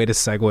good way to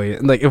segue.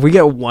 And like, if we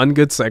get one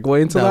good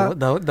segue into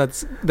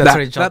that's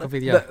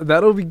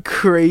that'll be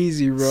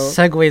crazy, bro.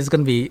 Segue is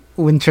gonna be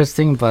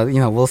interesting, but you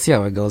know, we'll see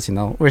how it goes. You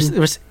know, we're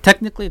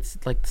technically it's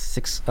like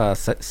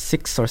the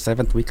sixth or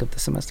seventh week of the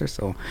semester,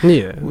 so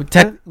yeah, we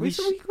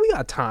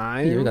got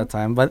time. Yeah, we got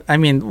time. But I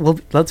mean,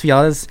 let's be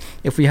honest.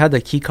 If we had the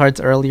key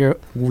cards earlier,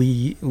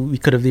 we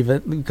could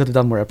have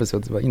done more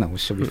episodes. But you know, we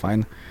should be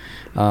fine.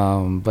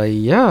 But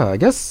yeah, I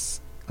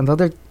guess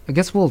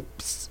we'll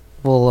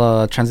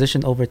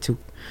transition over to,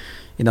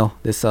 you know,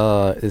 this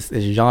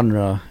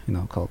genre, you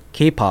know, called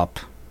K-pop.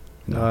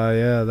 You know?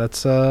 Yeah,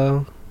 that's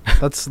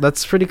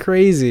pretty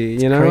crazy.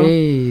 You know,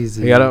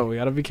 crazy. We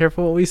gotta be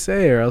careful what we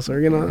say, or else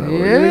we're gonna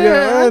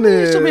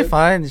it should be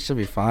fine. It should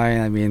be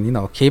fine. I mean, you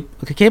know,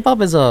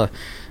 K-pop is a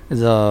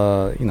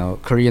you know,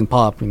 Korean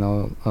pop. You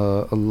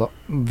know,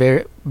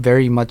 very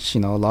very much,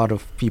 you know, a lot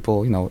of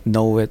people, you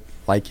know it,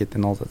 like it,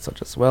 and all that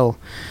such as well.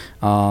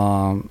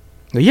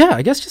 Yeah,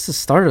 I guess just to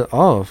start it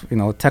off, you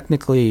know,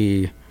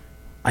 technically,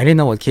 I didn't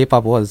know what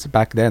K-pop was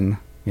back then,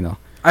 you know.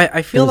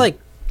 I feel like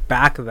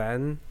back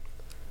then,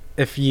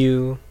 if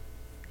you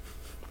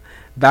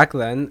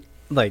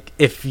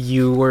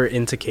were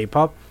into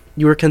K-pop,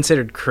 you were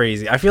considered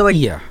crazy. I feel like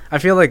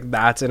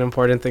that's an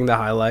important thing to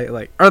highlight,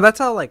 like, or that's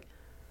how like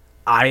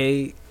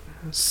I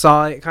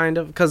saw it, kind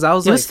of, because I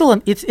was like, it's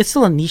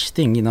still a niche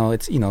thing, you know.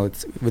 It's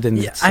within.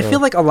 Yeah, I feel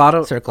like a lot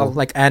of circle,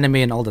 like anime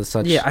and all that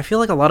such. Yeah, I feel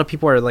like a lot of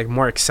people are like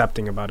more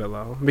accepting about it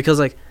though, because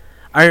like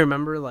I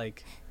remember,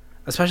 like,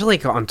 especially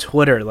like on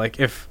Twitter, like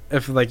if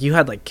like you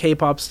had like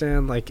K-pop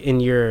stan like in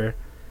your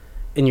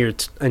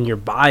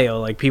bio,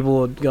 like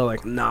people would go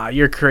like, nah,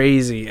 you're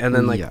crazy, and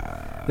then like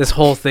this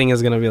whole thing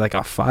is gonna be like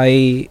a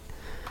fight.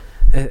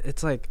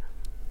 It's like,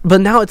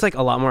 but now it's like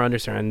a lot more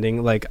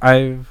understanding. Like,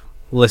 I've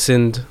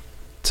listened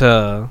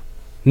to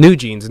New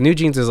Jeans. New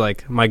Jeans is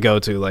like my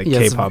go-to, like,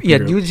 K-pop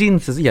group. New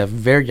Jeans is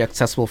very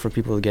accessible for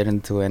people to get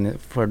into,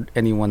 and for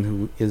anyone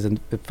who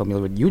isn't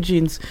familiar with New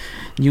Jeans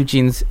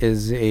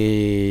is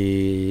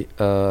a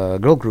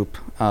girl group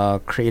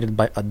created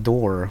by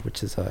Adore,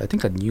 which is I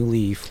think a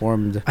newly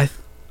formed.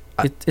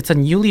 It's a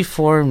newly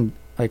formed,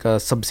 like, a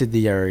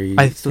subsidiary.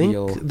 I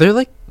studio. think they're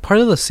like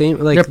part of the same.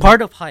 Like, they're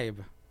part of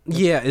Hybe.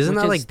 Yeah, isn't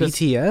that like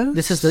BTS?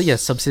 This is the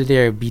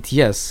subsidiary of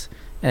BTS.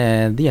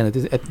 And yeah,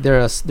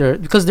 they're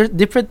because they're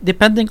different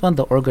depending on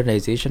the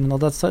organization and all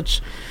that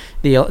such.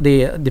 They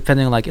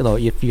depending on, like, you know,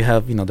 if you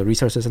have, you know, the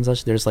resources and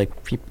such. There's like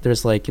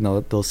you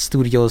know, those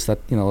studios that,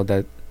 you know,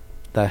 that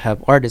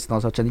have artists and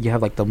all such, and you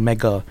have like the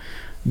mega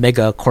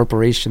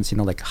corporations, you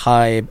know, like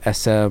Hybe,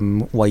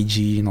 SM,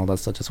 YG, and all that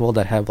such as well,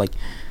 that have like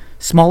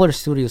smaller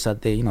studios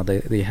that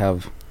they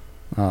have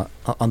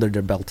under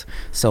their belt.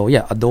 So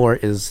yeah, Adore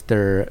is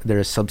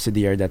their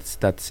subsidiary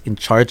that's in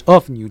charge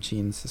of New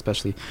Jeans,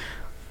 especially.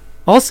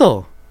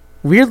 Also,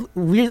 weird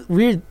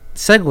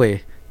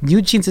segue.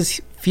 New Jeans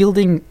is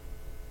fielding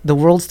the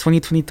world's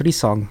 2023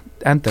 song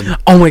anthem.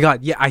 Oh my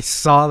god, yeah, I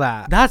saw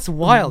that. That's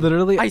wild.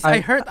 Literally, I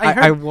heard.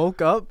 I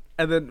woke up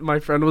and then my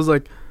friend was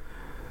like,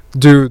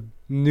 "Dude,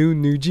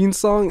 New Jeans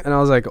song," and I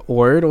was like,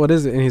 "Word, what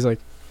is it?" And he's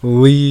like,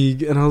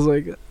 "League," and I was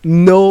like,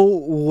 "No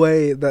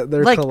way that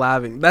they're like,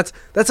 collabing." That's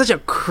such a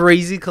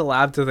crazy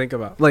collab to think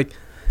about. Like,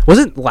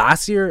 wasn't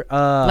last year?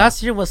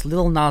 Last year was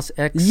Lil Nas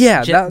X.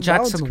 Yeah,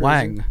 Jackson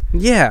Wang.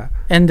 Yeah,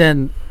 and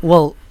then,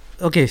 well,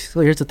 okay. So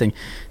here's the thing: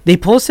 they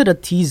posted a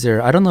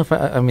teaser. I don't know if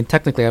I mean,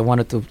 technically, I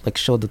wanted to like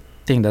show the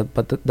thing that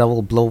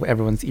will blow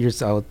everyone's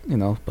ears out, you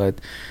know.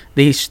 But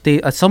they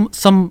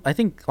some I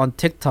think on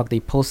TikTok they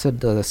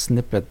posted the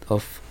snippet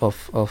of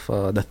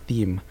the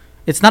theme.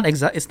 It's not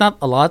exact. It's not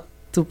a lot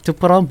to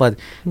put on, but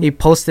they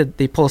posted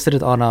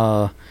it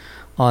on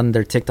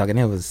their TikTok, and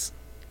it was.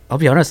 I'll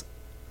be honest.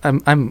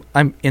 I'm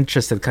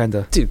interested, kind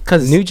of, dude,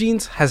 because New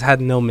Jeans has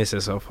had no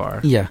misses so far.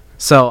 Yeah,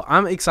 so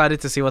I'm excited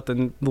to see what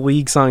the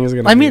League song is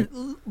gonna be. I mean,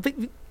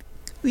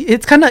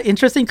 it's kind of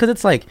interesting because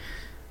it's like,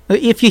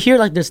 if you hear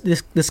like this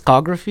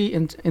discography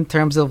in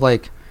terms of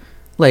like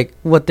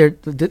what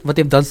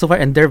they've done so far,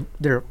 and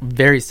they're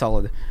very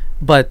solid,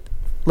 but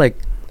like.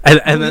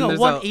 And then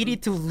 180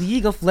 to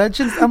League of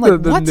Legends. I'm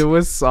like, the what?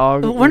 newest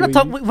song. We're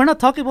not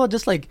talking about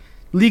just like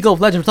League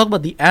of Legends. We're talking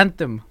about the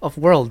anthem of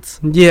Worlds.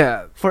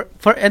 Yeah. For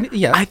any,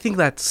 yeah. I think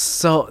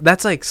that's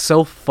like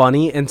so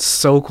funny and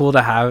so cool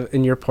to have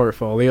in your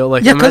portfolio.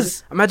 Like, yeah,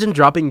 imagine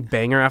dropping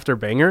banger after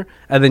banger,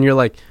 and then you're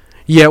like,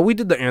 yeah, we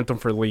did the anthem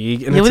for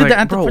League, and yeah, it's we did like, the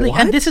anthem bro, for League,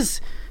 what? and this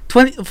is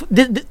 20.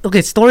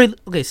 Okay, story.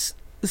 Okay,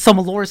 some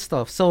lore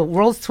stuff. So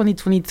Worlds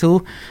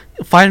 2022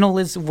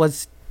 finalist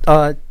was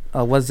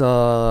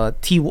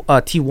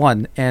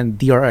T1 and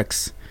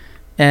DRX,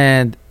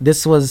 and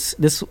this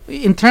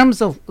in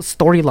terms of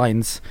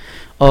storylines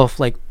of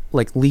like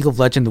League of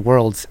Legends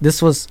Worlds,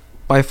 this was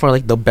by far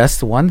like the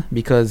best one,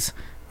 because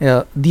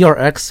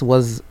DRX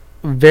was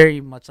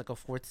very much like a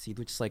fourth seed,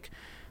 which is like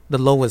the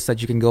lowest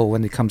that you can go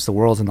when it comes to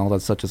worlds and all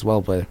that such as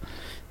well. But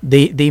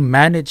they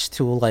managed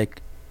to,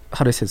 like,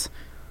 how do I say this,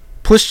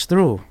 push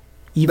through,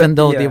 even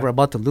though they were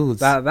about to lose.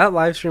 That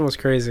live stream was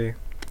crazy.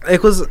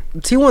 It was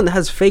T1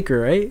 has Faker,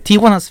 right?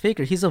 T1 has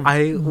Faker. He's a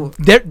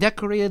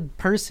decorated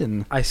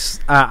person.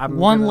 I'm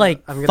won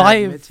like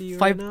five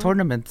right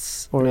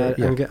tournaments.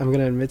 I'm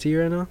gonna admit to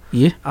you right now.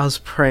 Yeah, I was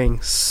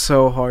praying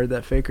so hard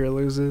that Faker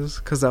loses,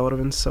 because that would have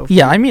been so fun.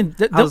 Yeah, I mean,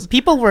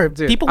 people were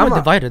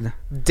divided.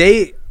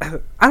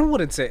 I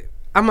wouldn't say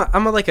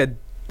I'm like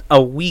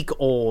a week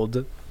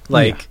old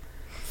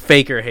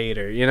Faker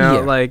hater. You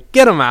know, like,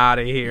 get him out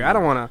of here. I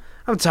don't want to.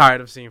 I'm tired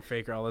of seeing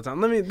Faker all the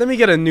time. Let me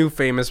get a new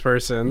famous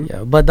person.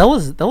 Yeah, but that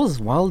was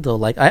wild though.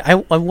 Like, I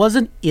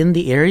wasn't in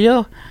the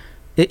area,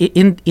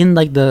 in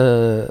like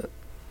the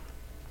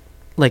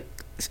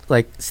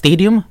like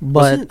stadium,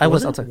 but I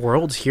was outside.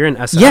 Worlds here in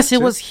SF. Yes,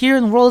 it was here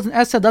in Worlds in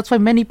SF. That's why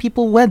many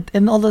people went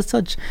and all that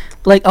such.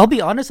 Like, I'll be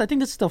honest, I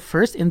think this is the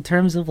first in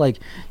terms of like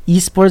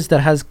esports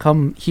that has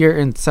come here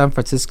in San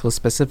Francisco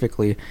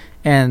specifically.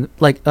 And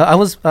like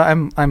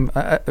I'm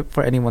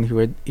for anyone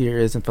who here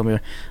isn't familiar,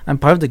 I'm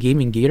part of the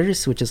Gaming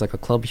Gators, which is like a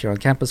club here on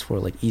campus for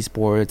like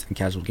esports and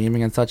casual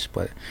gaming and such.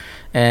 But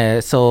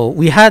so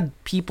we had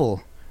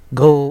people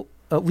go.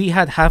 We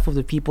had half of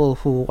the people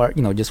who are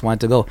just wanted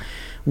to go.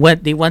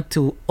 They went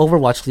to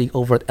Overwatch League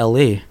over at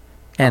LA,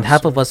 and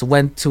half of us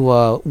went to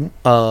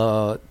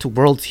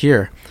Worlds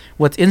here.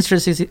 What's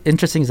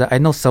interesting is that I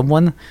know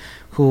someone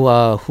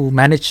who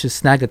managed to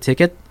snag a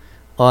ticket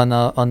on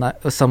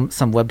some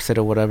website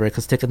or whatever,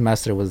 because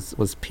Ticketmaster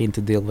was pain to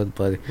deal with,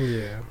 but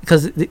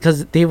because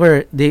they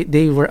were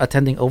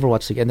attending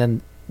Overwatch League, and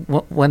then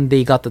when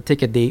they got the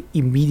ticket, they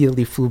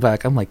immediately flew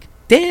back. I'm like,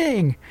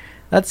 dang.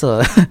 That's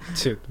a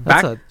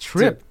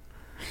trip.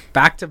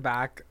 Back to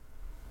back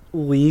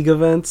league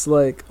events,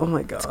 like, oh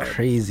my god, it's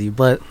crazy.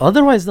 But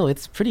otherwise though,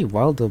 it's pretty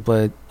wild though.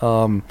 But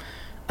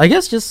I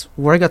guess just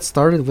where I got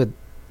started with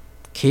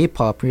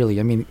K-pop, really.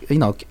 I mean,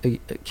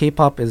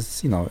 K-pop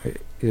is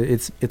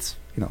it's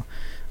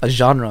a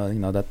genre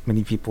that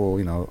many people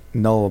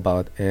know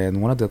about,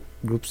 and one of the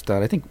groups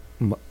that I think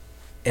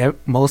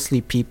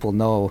mostly people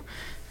know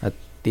that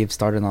they've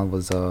started on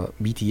was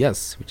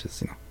BTS, which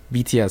is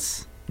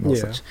BTS.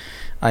 Such.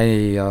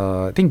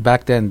 I think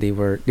back then they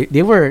were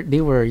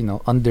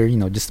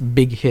under just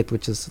Big Hit,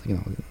 which is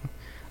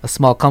a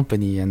small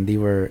company, and they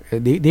were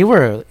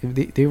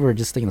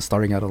just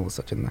starting out and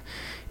such, and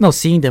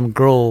seeing them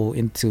grow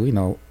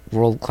into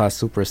world-class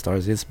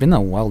superstars. It's been a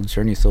wild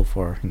journey so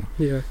far.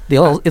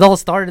 It all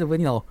started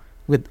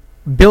with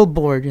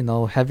Billboard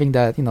having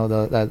that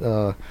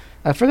that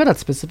I forgot that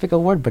specific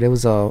award, but it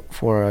was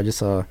for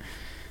just a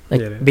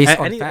based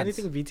on fans.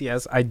 Anything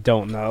BTS, I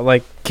don't know.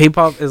 Like,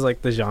 K-pop is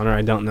like the genre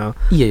I don't know.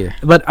 Yeah.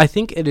 But I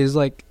think it is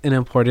like an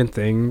important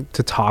thing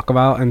to talk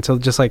about, and to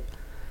just like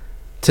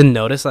to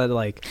notice that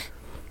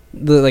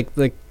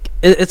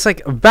it's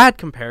like a bad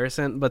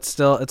comparison, but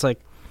still it's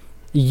like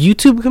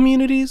YouTube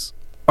communities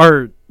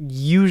are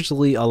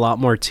usually a lot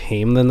more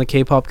tame than the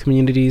K-pop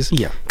communities.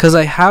 Yeah. Because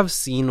I have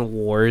seen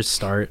wars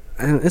start,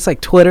 and it's like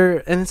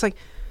Twitter, and it's like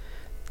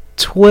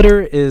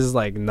Twitter is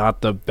like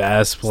not the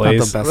best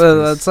place.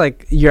 That's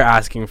like you're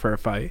asking for a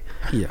fight.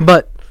 Yeah.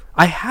 But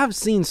I have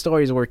seen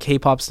stories where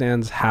K-pop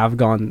stans have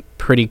gone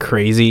pretty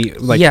crazy,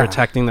 like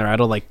protecting their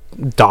idol, like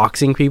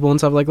doxing people and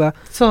stuff like that.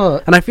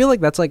 So, and I feel like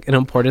that's like an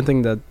important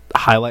thing to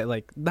highlight,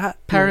 like that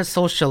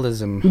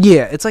parasocialism.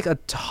 Yeah, it's like a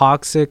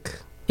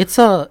toxic. It's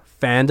a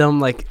fandom.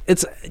 Like,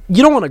 it's,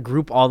 you don't want to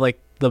group all like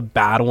the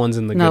bad ones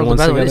and the good ones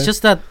together. It's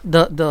just that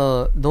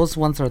those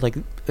ones are like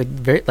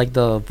very like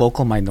the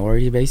vocal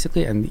minority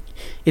basically, and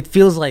it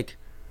feels like,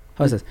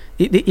 how is this?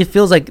 It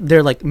feels like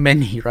they're like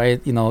many,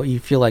 right? You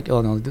feel like,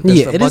 oh no,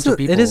 there's a bunch of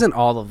people. It isn't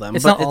all of them.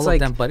 It's not all of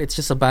them, but it's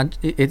just a bunch.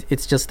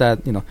 It's just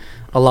that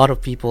a lot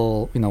of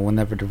people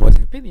whenever they're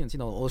voicing opinions,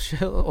 there's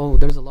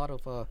a lot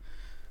of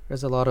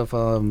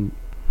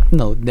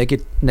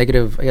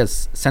negative, I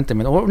guess,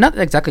 sentiment, or not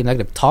exactly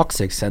negative,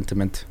 toxic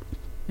sentiment.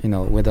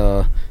 With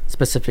a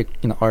specific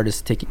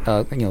artist taking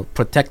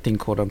protecting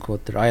quote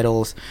unquote their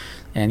idols,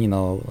 and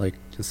like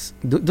just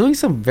doing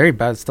some very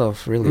bad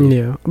stuff, really.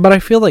 Yeah, but I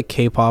feel like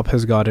K-pop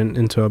has gotten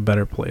into a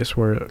better place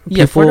where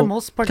for the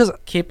most part, because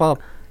K-pop,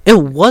 it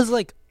was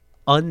like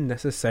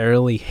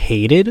unnecessarily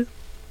hated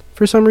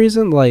for some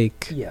reason.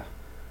 Like,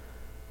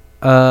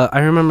 I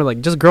remember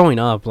like just growing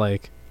up,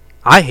 like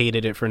I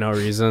hated it for no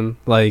reason.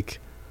 Like,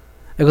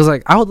 it was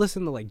like I would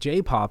listen to like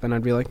J-pop and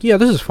I'd be like, yeah,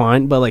 this is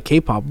fine, but like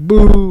K-pop,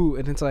 boo.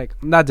 And it's like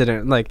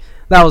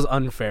that was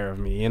unfair of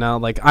me,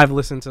 like I've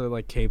listened to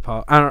like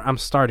K-pop, I'm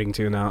starting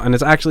to now, and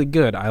it's actually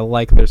good. I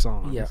like their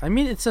songs. I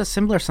mean, it's a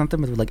similar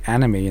sentiment with like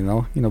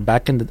anime,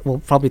 back in we'll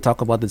probably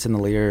talk about this in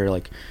a later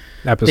like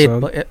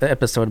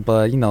episode,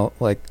 but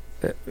like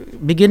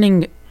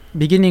beginning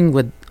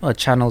with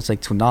channels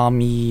like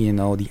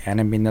Toonami, the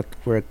Anime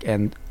Network,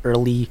 and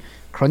early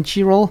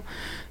Crunchyroll,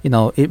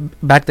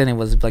 back then it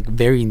was like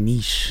very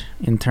niche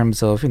in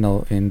terms of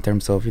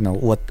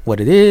what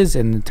it is,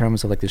 and in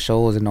terms of like the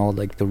shows and all,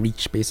 like the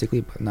reach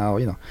basically. But now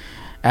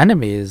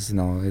anime is,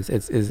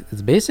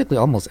 it's basically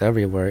almost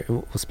everywhere,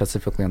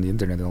 specifically on the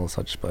internet and all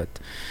such. But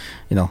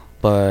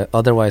but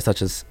otherwise, that's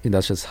just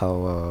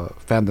how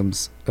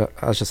fandoms.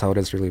 That's just how it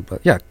is, really.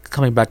 But yeah,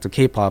 coming back to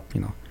K-pop,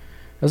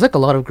 there's like a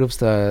lot of groups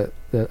that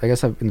I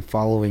guess I've been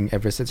following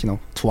ever since.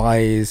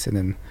 Twice,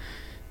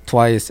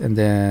 and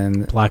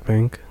then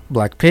Blackpink,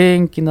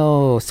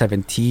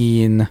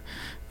 17,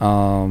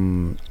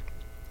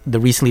 the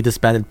recently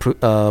disbanded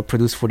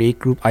Produce 48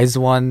 group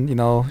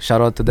IZ*ONE, shout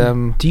out to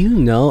them. Do you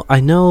know? I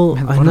know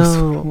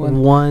Man,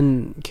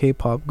 one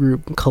K-pop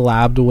group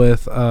collabed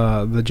with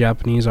the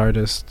Japanese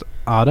artist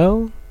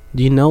Ado.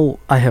 Do you know?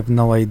 I have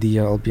no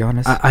idea, I'll be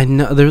honest. I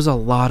know there's a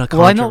lot of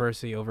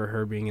controversy over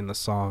her being in the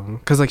song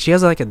because like she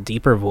has like a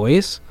deeper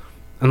voice,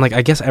 and like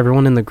I guess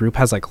everyone in the group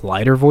has like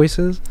lighter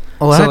voices.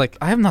 Oh, so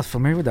I am not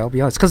familiar with that, I'll be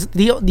honest, because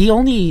the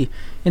only,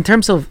 in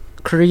terms of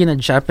Korean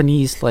and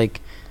Japanese like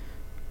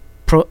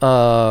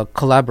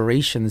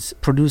collaborations,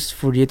 Produce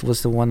 48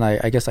 was the one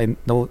I guess I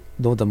know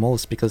the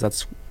most, because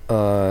that's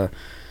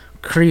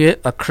Korean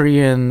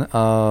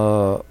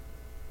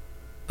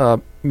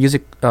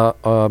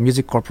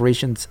music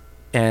corporations,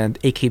 and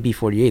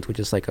AKB48, which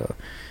is like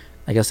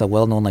I guess a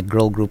well-known like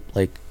girl group,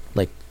 like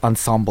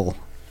ensemble,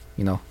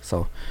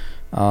 so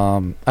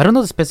I don't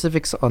know the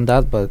specifics on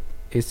that, but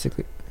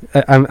basically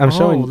I'm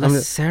showing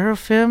Les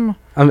Seraphim.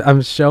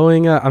 I'm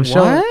showing I'm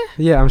showing What?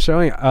 Yeah, I'm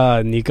showing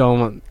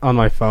Nico on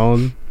my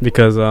phone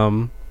because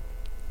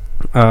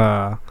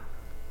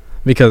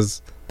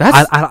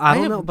That's I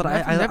don't know, but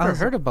I never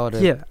heard about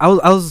it. Yeah, I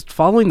was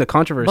following the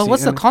controversy. But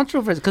what's the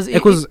controversy?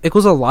 Because it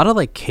was a lot of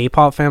like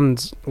K-pop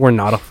fans were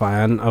not a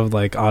fan of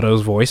like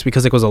Otto's voice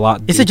because it was a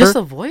lot deeper. Is it just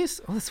a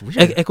voice? Oh, that's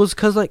weird. It was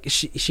because like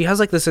she has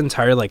like this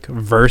entire like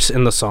verse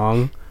in the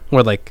song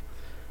where like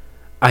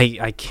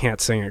I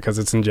can't sing it because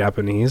it's in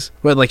Japanese,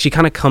 but like she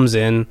kind of comes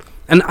in,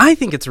 and I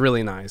think it's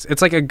really nice.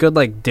 It's like a good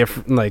like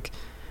different like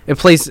it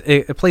plays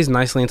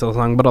nicely into the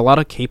song, but a lot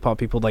of K-pop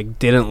people like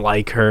didn't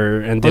like her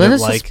and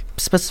didn't like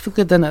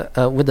specifically then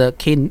with the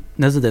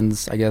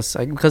K-Nezidans, I guess,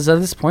 because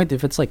at this point,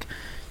 if it's like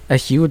a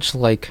huge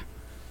like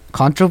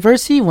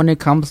controversy when it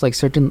comes like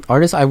certain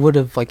artists, I would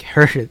have like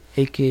heard it,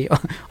 aka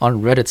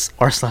on Reddit's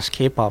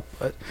r/K-pop.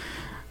 But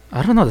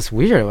I don't know, that's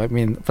weird. I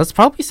mean, that's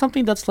probably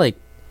something that's like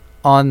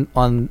on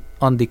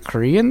the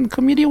Korean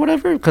community or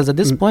whatever, because at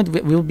this point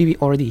we'll be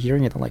already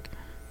hearing it on like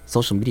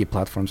social media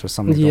platforms or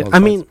something. Yeah,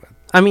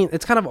 I mean,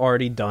 it's kind of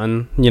already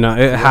done.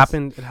 It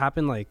happened. It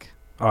happened it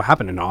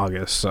happened in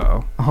August.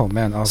 So. Oh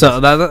man. August.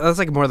 So that's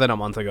like more than a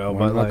month ago.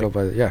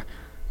 But yeah.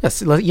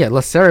 Yes. Yeah.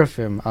 Les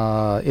Seraphim.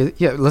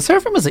 Les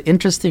Seraphim is an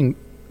interesting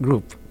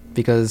group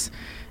because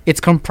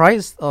it's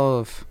comprised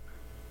of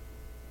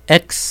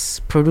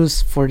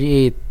ex-Produce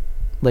 48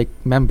 like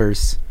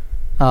members.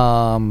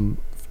 Well,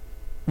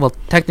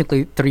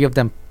 technically, 3 of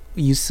them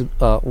used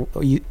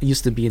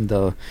to be in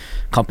the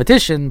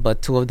competition,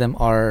 but 2 of them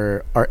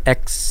are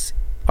ex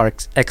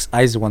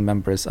IZ*ONE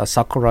members,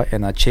 Sakura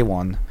and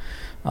Chaewon,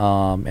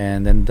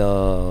 and then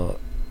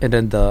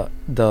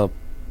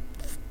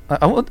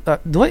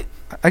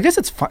I guess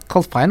it's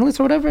called finalists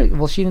or whatever.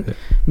 Well, she didn't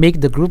make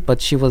the group, but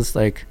she was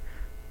like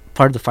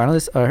part of the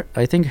finalists.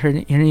 I think her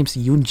name's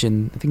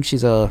Yoonjin. I think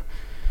she's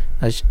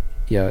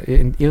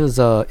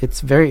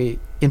it's very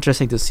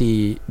interesting to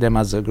see them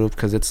as a group,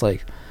 because it's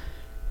like,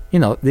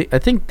 I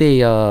think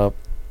their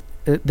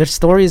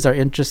stories are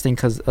interesting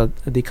because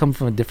they come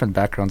from different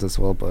backgrounds as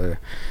well. But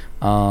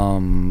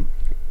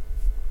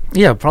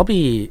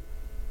probably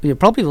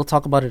we'll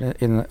talk about it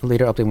in a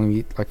later update when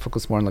we like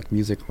focus more on like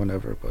music or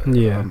whatever. But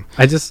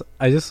I just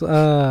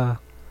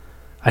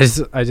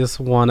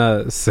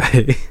wanna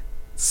say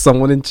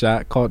someone in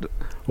chat called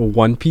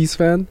One Piece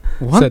fan.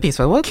 Piece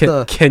fan.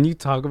 Can you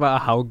talk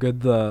about how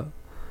good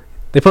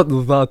they put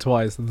the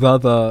twice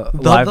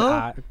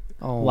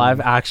live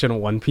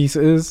action One Piece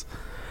is?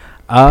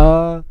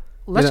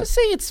 Let's just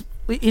say it's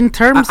in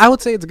terms. I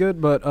would say it's good,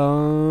 but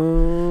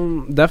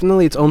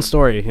definitely its own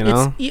story.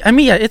 It's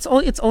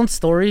its own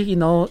story.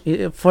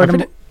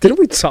 Didn't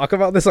we talk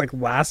about this like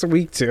last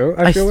week too?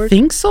 I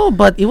think so,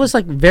 but it was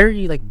like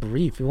very like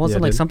brief. It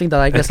wasn't like something that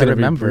I guess I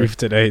remember. Brief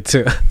today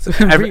too.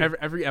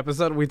 every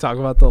episode we talk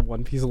about the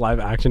One Piece live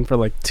action for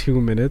like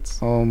 2 minutes.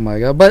 Oh my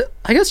god! But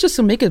I guess just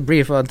to make it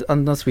brief,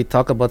 unless we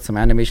talk about some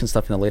animation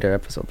stuff in a later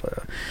episode.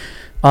 But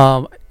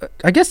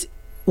I guess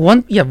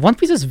One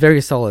Piece is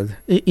very solid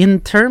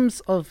in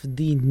terms of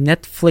the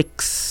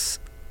Netflix.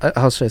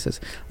 How should I say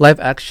this? Live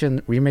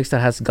action remakes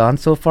that has gone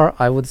so far.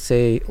 I would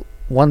say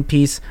One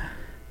Piece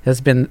has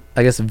been,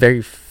 I guess,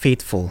 very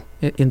faithful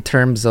in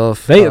terms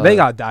of they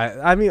got die.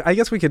 I mean, I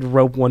guess we could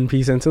rope One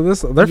Piece into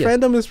this. Their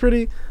fandom is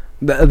pretty.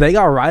 They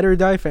got ride or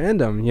die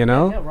fandom,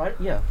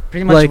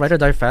 pretty much like, ride or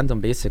die fandom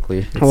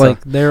basically.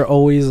 It's they're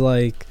always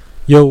like,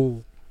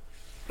 yo,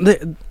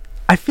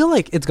 I feel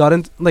like it's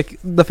gotten like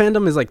the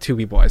fandom is like 2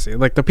 people. I see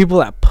like the people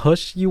that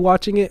push you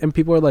watching it, and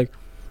people are like,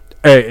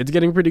 hey, it's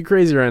getting pretty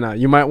crazy right now.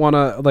 You might want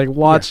to like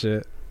watch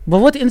it. But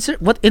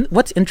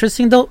what's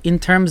interesting though in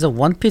terms of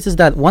One Piece is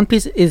that One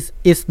Piece is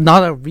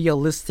not a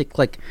realistic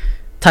like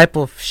type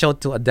of show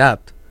to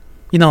adapt.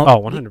 You know,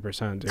 Oh,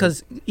 100%.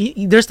 because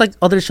there's like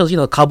other shows, you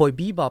know, Cowboy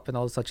Bebop and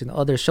all such, and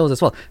other shows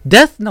as well.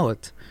 Death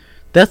Note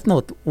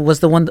was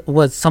the one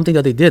was something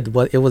that they did,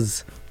 but it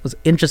was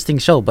interesting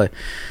show, but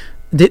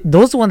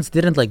those ones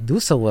didn't like do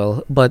so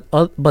well. But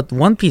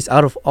One Piece,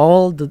 out of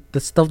all the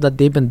stuff that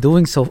they've been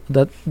doing so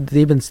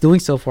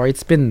far,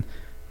 it's been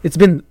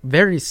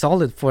very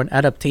solid for an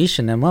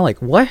adaptation. And I'm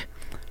like, what?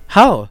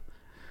 How?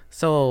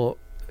 So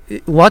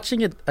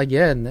watching it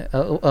again,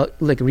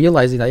 like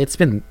realizing that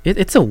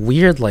it's a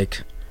weird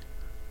like.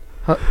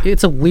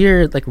 It's a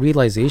weird like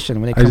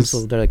realization when it comes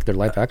to their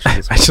live action.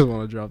 I just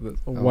want to drop this.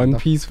 One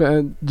Piece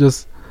fan,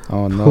 just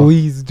oh no,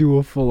 please do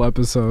a full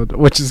episode,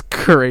 which is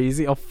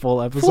crazy. A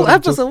full episode. Full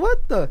episode?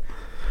 What the?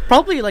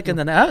 Probably like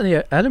an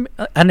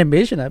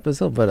animation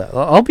episode, but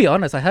I'll be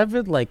honest, I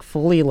haven't like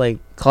fully like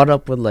caught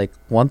up with like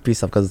One Piece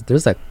stuff because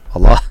there's like a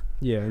lot.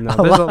 Yeah, no,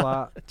 there's a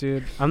lot,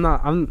 dude.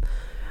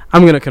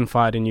 I'm gonna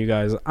confide in you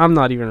guys. I'm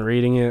not even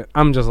reading it.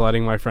 I'm just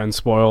letting my friends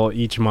spoil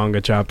each manga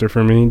chapter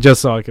for me,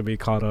 just so I could be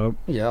caught up.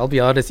 Yeah, I'll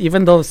be honest.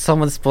 Even though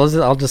someone spoils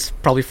it, I'll just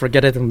probably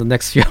forget it in the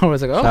next few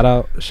hours. Like,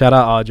 oh. Shout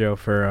out Ajo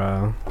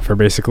for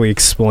basically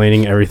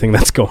explaining everything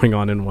that's going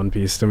on in One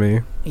Piece to me.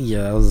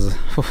 Yeah,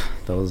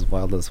 that was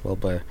wild as well.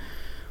 But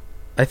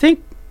I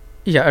think,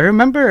 yeah, I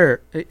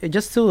remember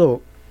just to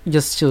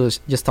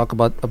talk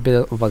about a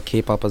bit about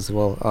K-pop as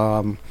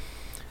well.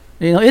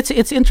 You know,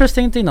 it's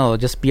interesting to, you know,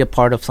 just be a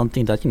part of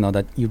something that, you know,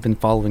 that you've been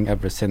following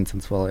ever since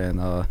as well. And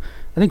I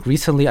think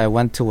recently I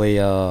went to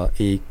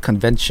a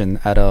convention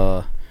at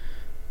a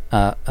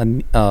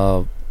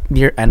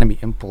near Anime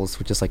Impulse,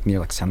 which is like near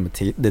like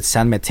the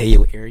San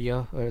Mateo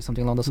area or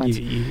something along those lines.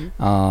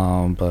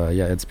 But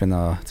yeah, it's been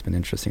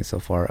interesting so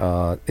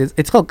far.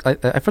 It's called,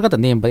 I forgot the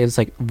name, but it's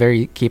like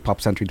very K-pop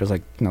centric. There's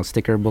like, you know,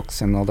 sticker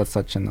books and all that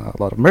such, and a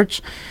lot of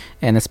merch,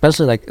 and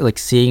especially like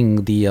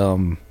seeing the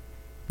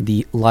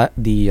how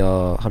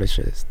do I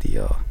say this,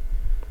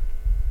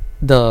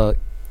 the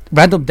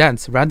random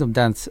dance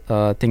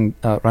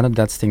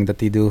thing that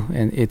they do,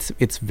 and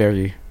it's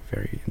very,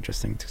 very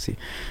interesting to see.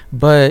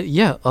 But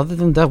yeah, other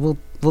than that,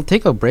 we'll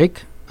take a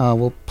break.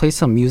 We'll play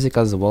some music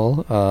as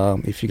well.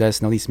 If you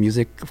guys know these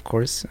music, of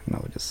course, you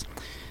know, just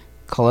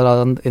call it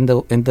out in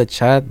the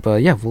chat.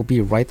 But yeah, we'll be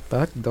right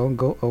back. Don't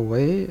go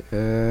away,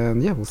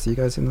 and yeah, we'll see you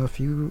guys in a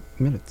few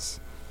minutes.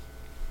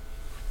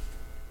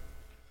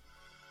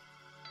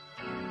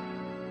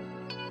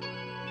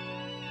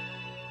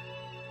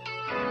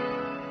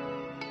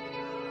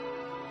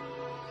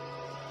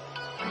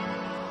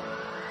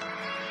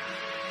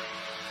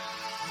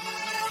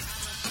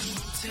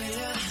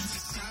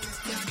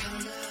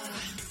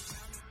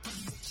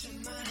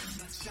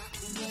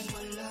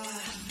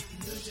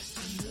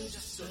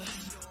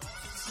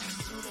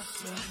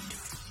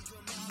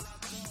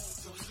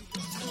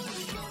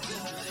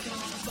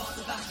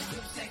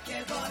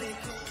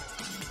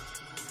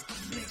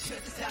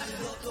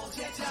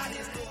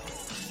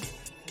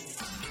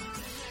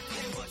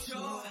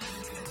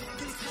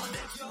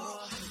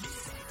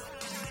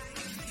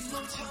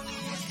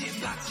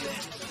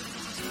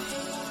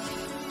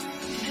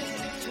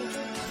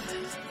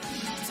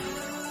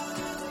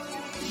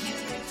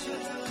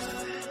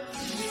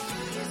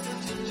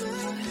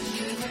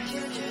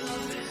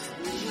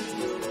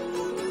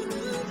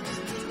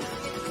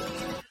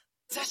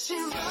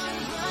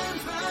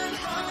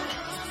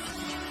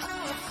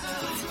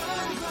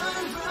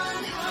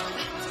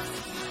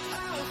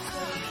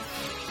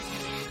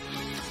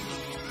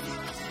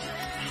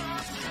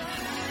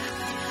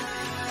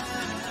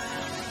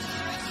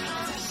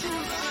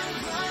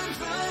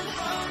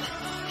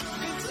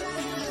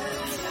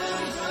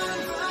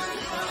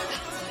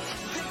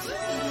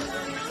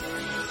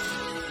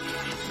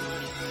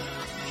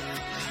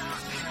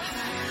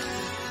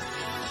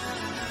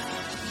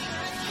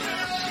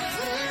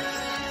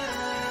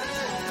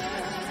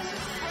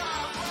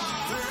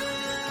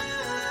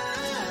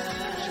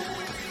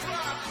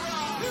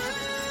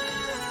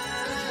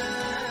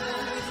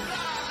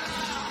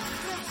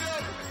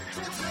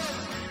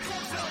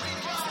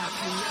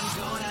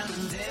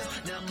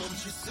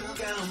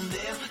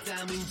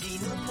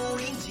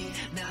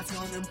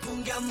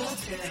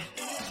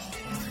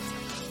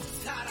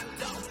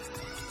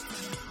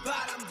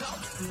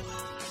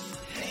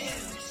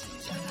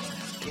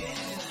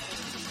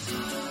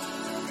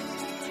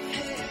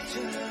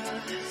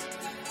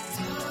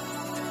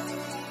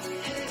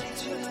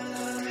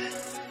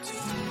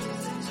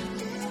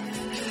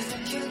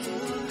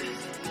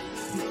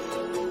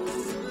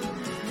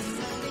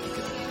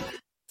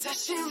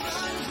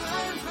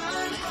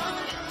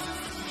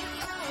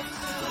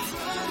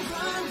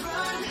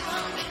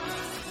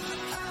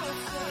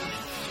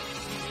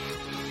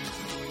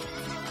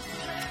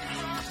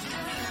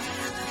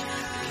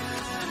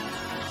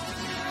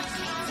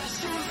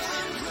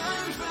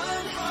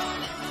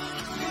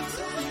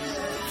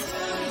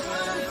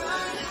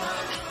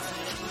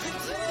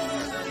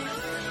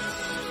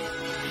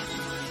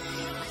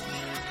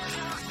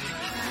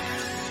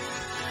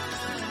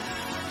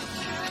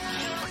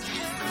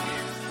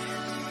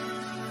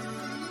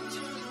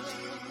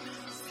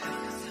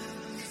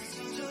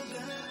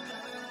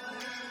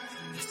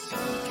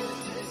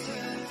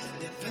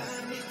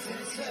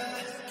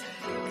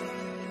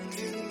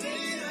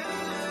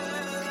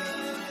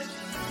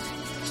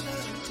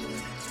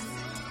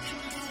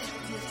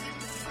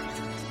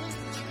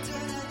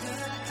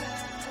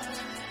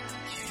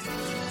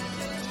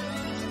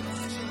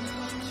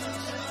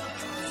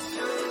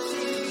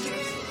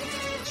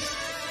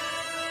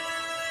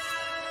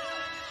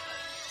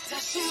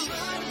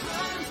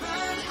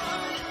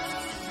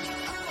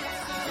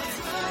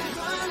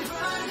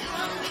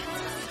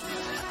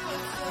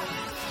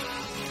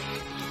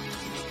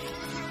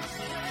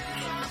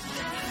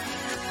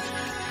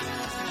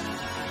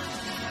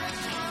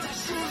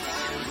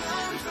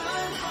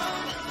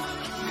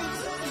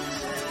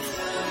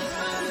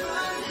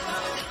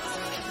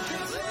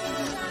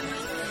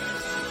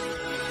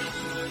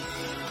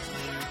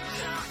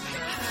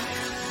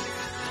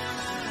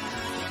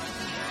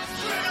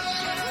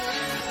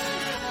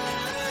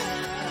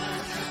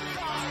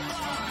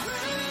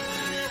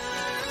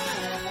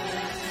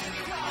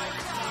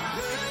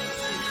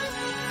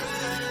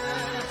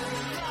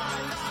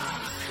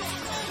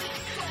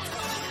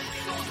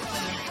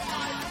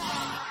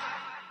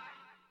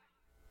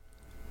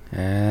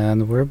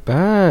 And we're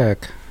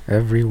back,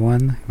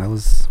 everyone. That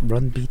was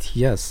Run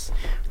BTS.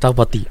 Talk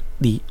about the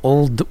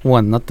old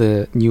one, not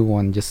the new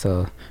one. Just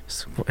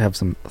have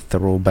some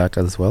throwback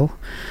as well.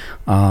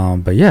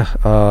 But yeah,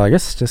 I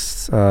guess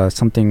just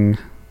something.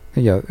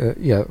 Yeah.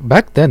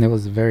 Back then, it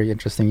was very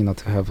interesting,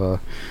 to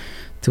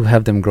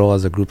have them grow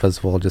as a group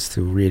as well. Just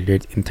to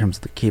reiterate in terms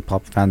of the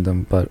K-pop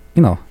fandom, but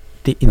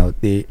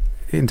the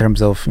in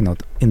terms of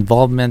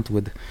involvement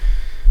with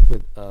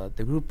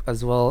the group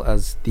as well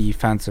as the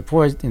fan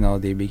support,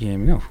 they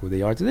became who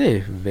they are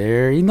today,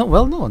 very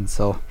well known.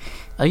 So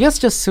I guess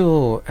just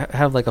to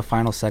have like a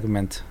final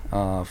segment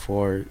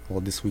for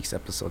this week's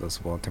episode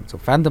as well in terms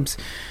of fandoms.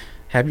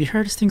 Have you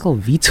heard this thing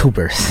called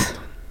VTubers?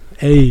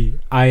 Hey,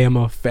 I am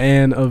a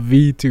fan of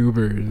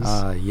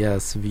VTubers.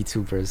 Yes,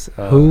 VTubers.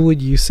 Who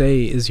would you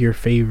say is your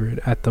favorite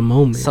at the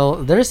moment?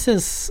 So there's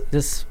this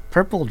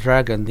purple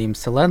dragon named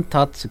Selen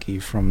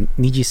Tatsuki from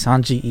Niji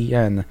Sanji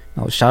En.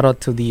 Shout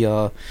out to the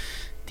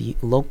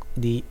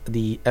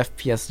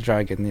FPS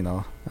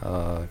dragon.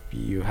 If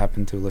you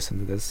happen to listen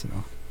to this,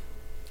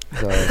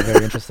 it's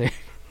very interesting.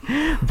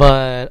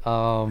 But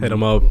hit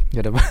him up.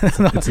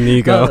 It's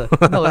Nico.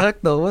 No,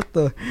 heck no. What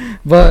the?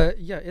 But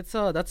yeah, it's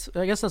I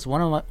guess that's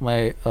one of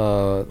my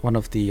one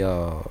of the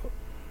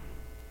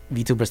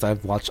VTubers that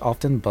I've watched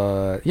often.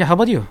 But yeah, how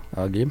about you,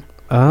 Gabe?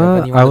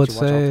 I would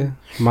say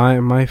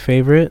my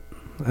favorite.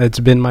 It's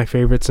been my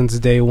favorite since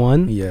day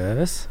one.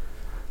 Yes.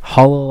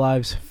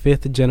 Hololive's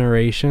 5th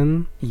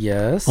generation.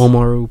 Yes.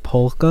 Omaru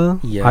Polka.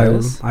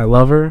 Yes. I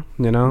love her.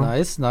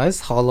 Nice.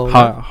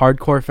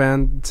 Hardcore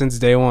fan since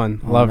day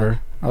one. Love her.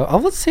 I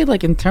would say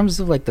in terms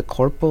of the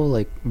corpo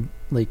like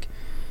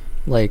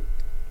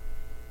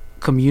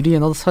community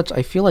and all such.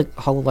 I feel like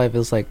Hololive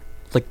is like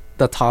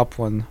the top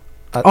one.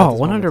 At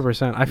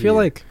 100%. I feel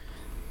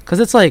because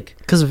it's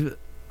because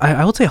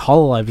I would say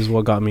Hololive is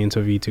what got me into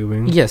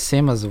VTubing. Yeah,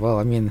 same as well.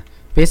 I mean,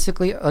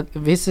 basically,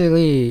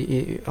 Hololive,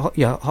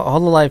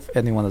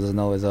 anyone that doesn't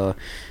know, is a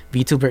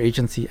VTuber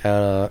agency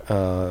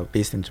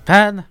based in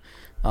Japan.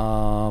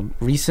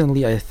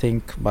 Recently, I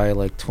think by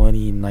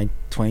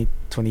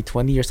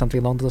 2020 or something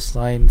along those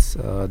lines,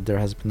 there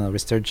has been a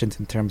resurgence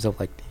in terms of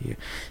the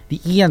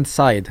EN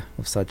side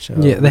of such.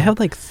 They have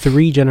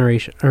 3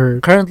 generations, or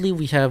currently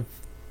we have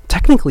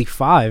technically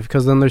 5,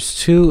 because then there's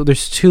two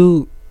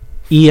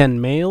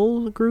EN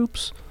male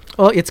groups.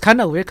 Oh, it's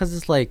kind of weird because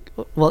it's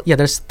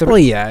there's 3. Well,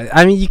 yeah,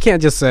 I mean, you can't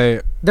just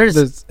say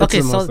it's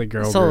okay. mostly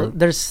girl so group.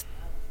 There's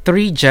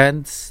 3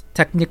 gens.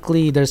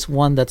 Technically, there's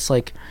one that's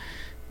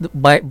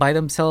by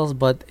themselves,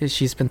 but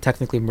she's been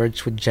technically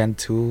merged with Gen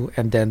 2,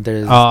 and then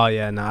there's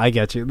I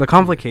get you. The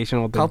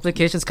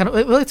complications kind of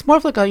it's more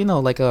of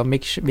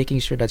making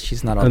sure that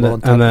she's not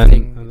alone. And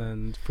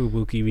then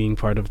Fubuki being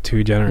part of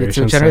 2 generations.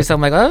 Yeah, 2 generations.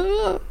 I'm like,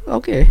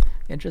 okay,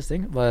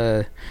 interesting,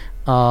 but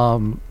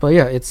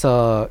yeah, it's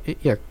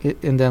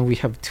and then we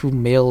have two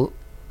male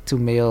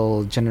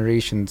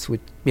generations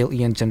with male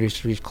EN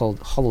generations called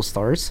Hollow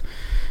Stars.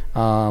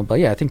 But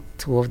yeah, I think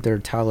 2 of their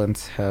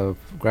talents have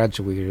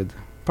graduated.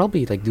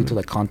 Probably due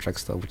to contract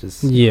stuff, which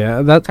is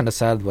that's kind of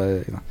sad,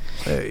 but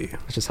hey,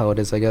 it's just how it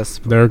is, I guess.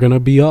 But they're gonna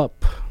be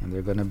up, and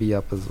they're gonna be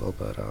up as well.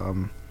 But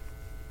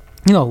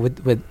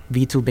with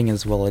VTubing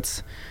as well,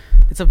 it's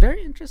a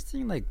very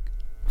interesting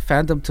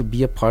fandom to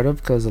be a part of,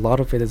 because a lot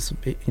of it is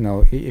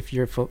if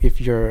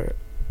you're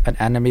an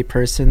anime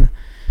person,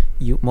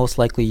 you most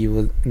likely you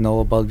will know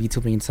about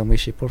VTubing in some way,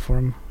 shape, or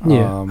form.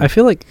 I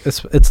feel like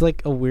it's a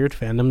weird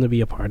fandom to be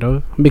a part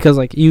of, because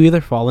you either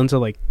fall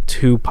into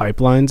 2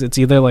 pipelines. It's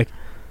either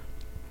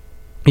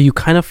you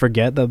kind of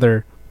forget that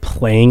they're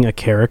playing a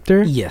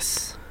character,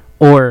 yes,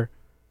 or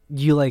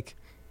you're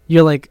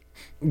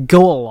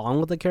go along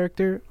with the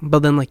character, but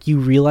then you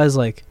realize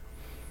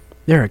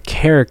they're a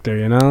character,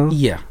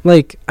 yeah.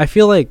 I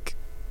feel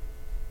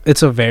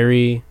it's a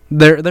very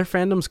their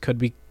fandoms could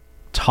be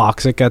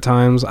toxic at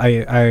times.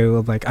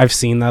 I've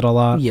seen that a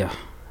lot. Yeah,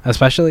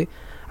 especially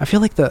I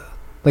feel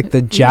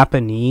the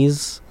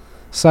Japanese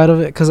side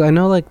of it, because I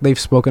know they've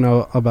spoken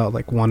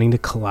about wanting to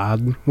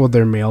collab with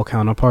their male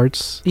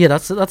counterparts. Yeah,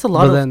 that's a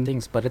lot of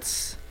things, but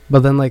it's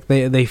But then like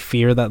they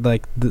fear that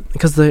like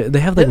because they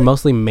have like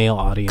mostly male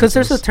audiences. Because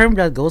there's a term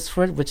that goes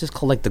for it, which is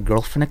called like the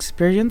girlfriend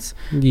experience.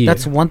 Yeah.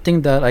 That's one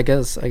thing that I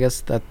guess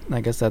that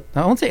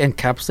I won't say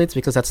encapsulates,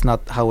 because that's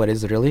not how it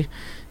is really.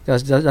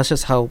 That's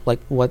just how like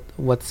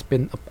what's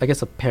been I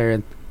guess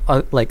apparent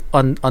like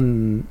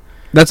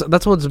that's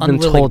what's been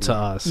told unwilling. to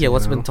us. Yeah,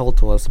 what's been told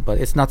to us, but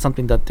it's not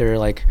something that they're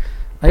like,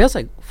 I guess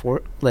like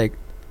for like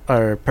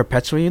are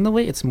perpetuating in a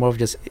way. It's more of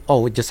just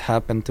it just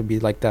happened to be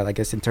like that, I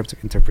guess, in terms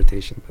of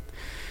interpretation. But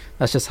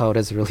that's just how it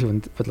is really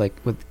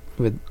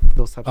with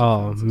those types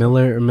of things.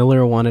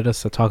 Miller wanted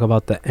us to talk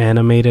about the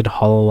animated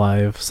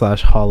HoloLive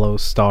 / Holo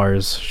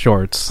Stars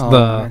shorts.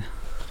 The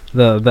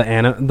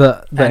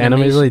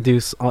animes they do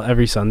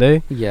every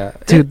Sunday. Yeah,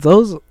 dude,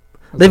 those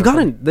they've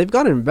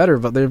gotten better,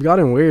 but they've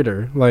gotten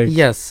weirder. Like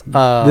yes,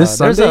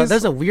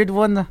 there's a weird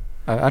one.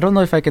 I don't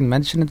know if I can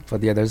mention it,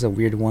 but yeah, there's a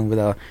weird one with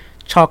a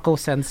Choco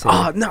Sensei.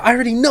 Oh no, I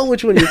already know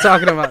which one you're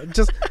talking about.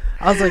 Just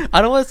I was like,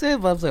 I don't want to say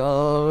it, but I was like,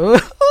 oh.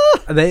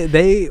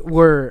 they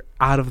were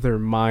out of their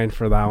mind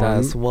for that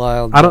one. That's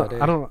wild. I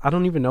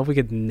don't even know if we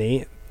could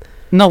name.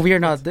 No, we are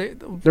not.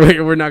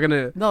 We're not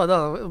gonna. No.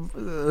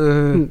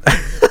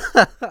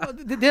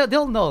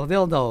 They'll know.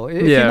 They'll know.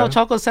 If you know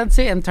Choco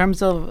Sensei in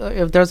terms of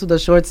if there's the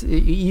shorts,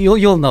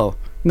 you'll know.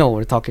 No,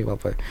 we're talking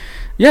about, but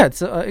yeah,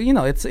 it's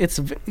it's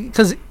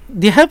because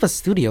they have a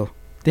studio.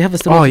 They have a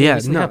studio. Oh yeah,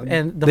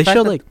 and they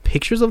show like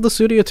pictures of the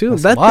studio too.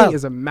 That wild. thing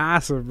is a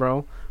massive,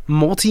 bro.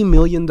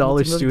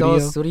 Multi-million-dollar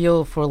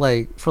studio for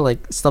like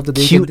stuff that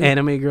they cute can do.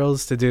 anime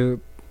girls to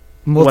do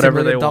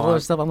whatever they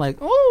want. Stuff. I'm like,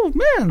 oh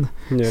man.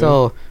 Yeah.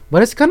 So,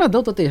 but it's kind of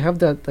dope that they have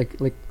that like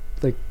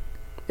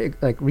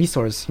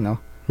resource,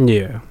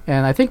 Yeah.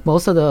 And I think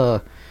most of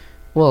the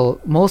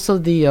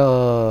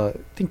I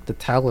think the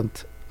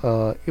talent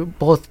I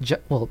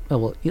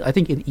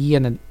think in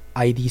EN and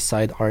ID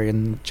side are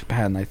in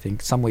Japan, I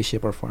think, some way,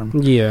 shape, or form.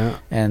 Yeah.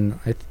 And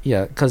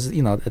because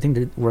I think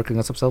they're working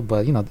on some stuff,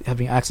 but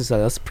having access to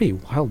that's pretty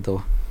wild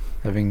though,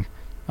 having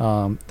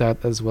that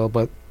as well.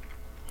 But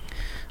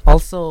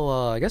also,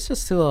 I guess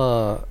just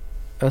to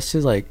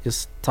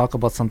just talk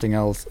about something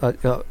else,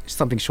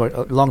 something short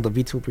along the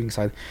VTubing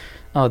side.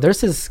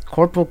 There's this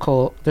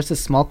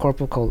small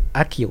corporal called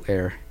Akio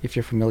Air, if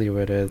you're familiar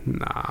with it.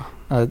 Nah.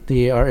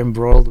 They are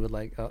embroiled with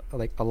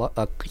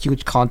a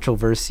huge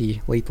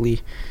controversy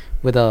lately,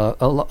 with a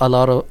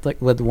lot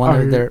of with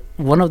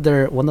one of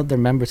their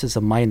members is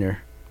a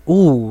minor.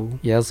 Ooh.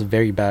 Yeah, it's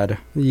very bad.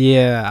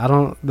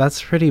 Yeah,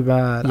 that's pretty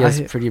bad. Yeah,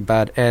 it's pretty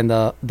bad. And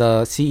the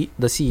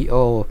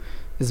CEO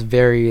is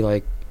very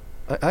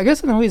I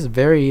guess in a way is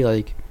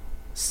very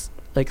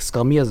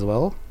scummy as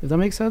well, if that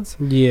makes sense.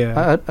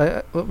 Yeah.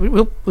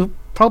 We'll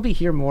probably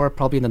hear more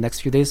probably in the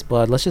next few days,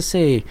 but let's just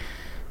say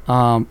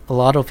a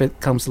lot of it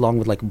comes along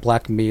with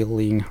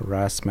blackmailing,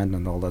 harassment,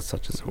 and all that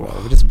such as well,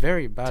 which is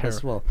very bad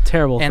as well.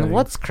 Terrible. And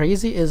what's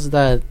crazy is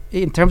that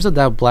in terms of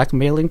that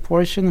blackmailing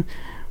portion,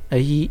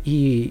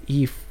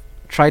 he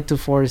tried to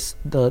force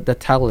the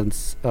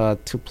talents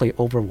to play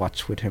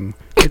Overwatch with him,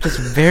 which is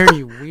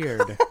very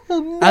weird.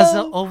 No.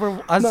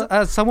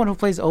 As someone who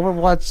plays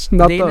Overwatch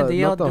day in and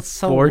day out, it's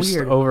so forced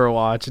weird.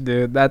 Overwatch,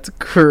 dude, that's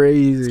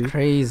crazy. It's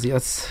crazy.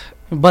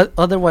 But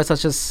otherwise,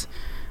 that's just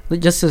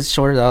to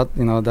short it out.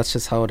 That's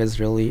just how it is.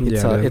 Really,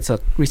 it's a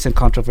recent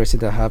controversy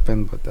that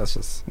happened, but that's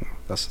just.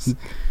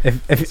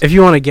 If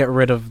you want to get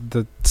rid of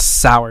the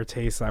sour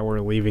taste that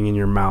we're leaving in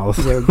your mouth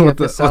with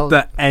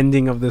the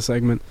ending of this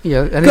segment,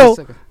 go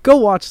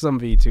watch some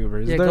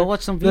VTubers. Yeah, go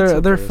watch some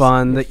VTubers. They're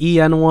fun. The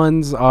EN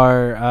ones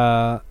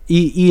are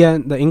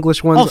EN. The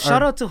English ones. Oh,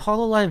 shout out to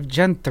HoloLive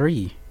Gen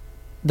 3.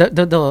 The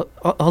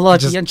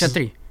HoloLive EN Gen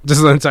 3.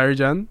 Just the entire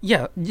gen?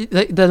 Yeah,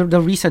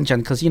 the recent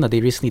gen, because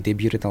they recently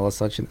debuted and all that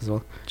such as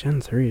well.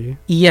 Gen 3.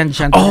 EN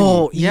Gen 3.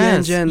 Oh, yes,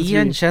 EN Gen 3.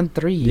 EN Gen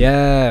 3.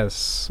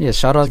 Yes. Yeah,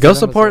 shout out. Go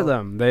support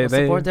them. They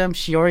support them.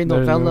 Shiori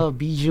Novella,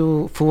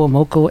 Biju,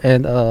 Fuomoko,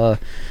 and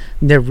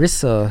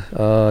Nerissa.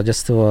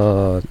 Just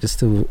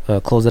to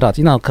close it out,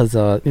 because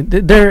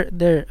they're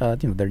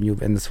new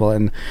and as well,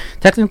 and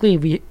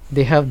technically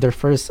they have their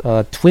first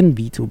twin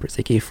VTubers,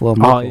 aka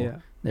Fuomoko. Oh yeah.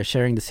 They're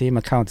sharing the same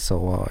account,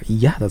 so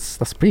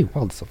that's pretty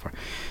wild so far.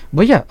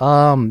 But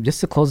just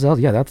to close out,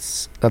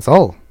 that's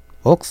all,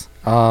 folks.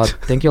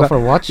 Thank you all for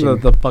watching.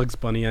 The Bugs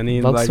Bunny,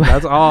 that's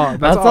all.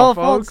 That's all,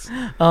 folks.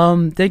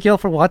 Thank you all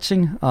for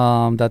watching.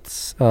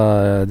 This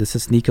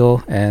is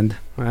Nico and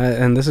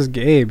this is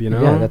Gabe.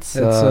 That's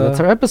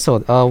our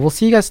episode. We'll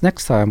see you guys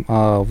next time.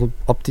 We'll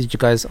update you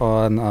guys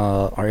on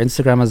our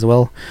Instagram as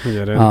well.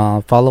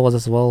 Follow us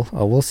as well.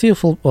 We'll see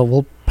if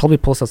we'll probably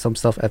post some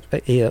stuff at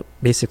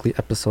basically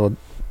episode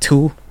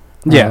 2.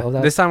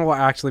 This time we'll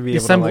actually be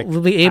able to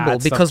we'll be able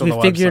because we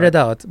figured it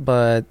out.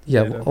 But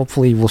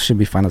hopefully we should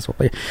be fine as well.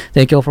 But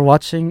thank you all for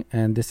watching,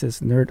 and this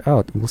is Nerd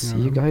Out. We'll see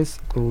you guys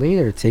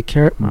later. Take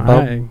care.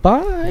 Bye.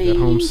 Get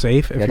home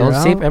safe. Get home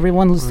safe,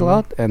 everyone who's still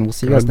out, and we'll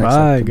see you guys next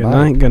time.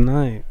 Good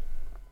night.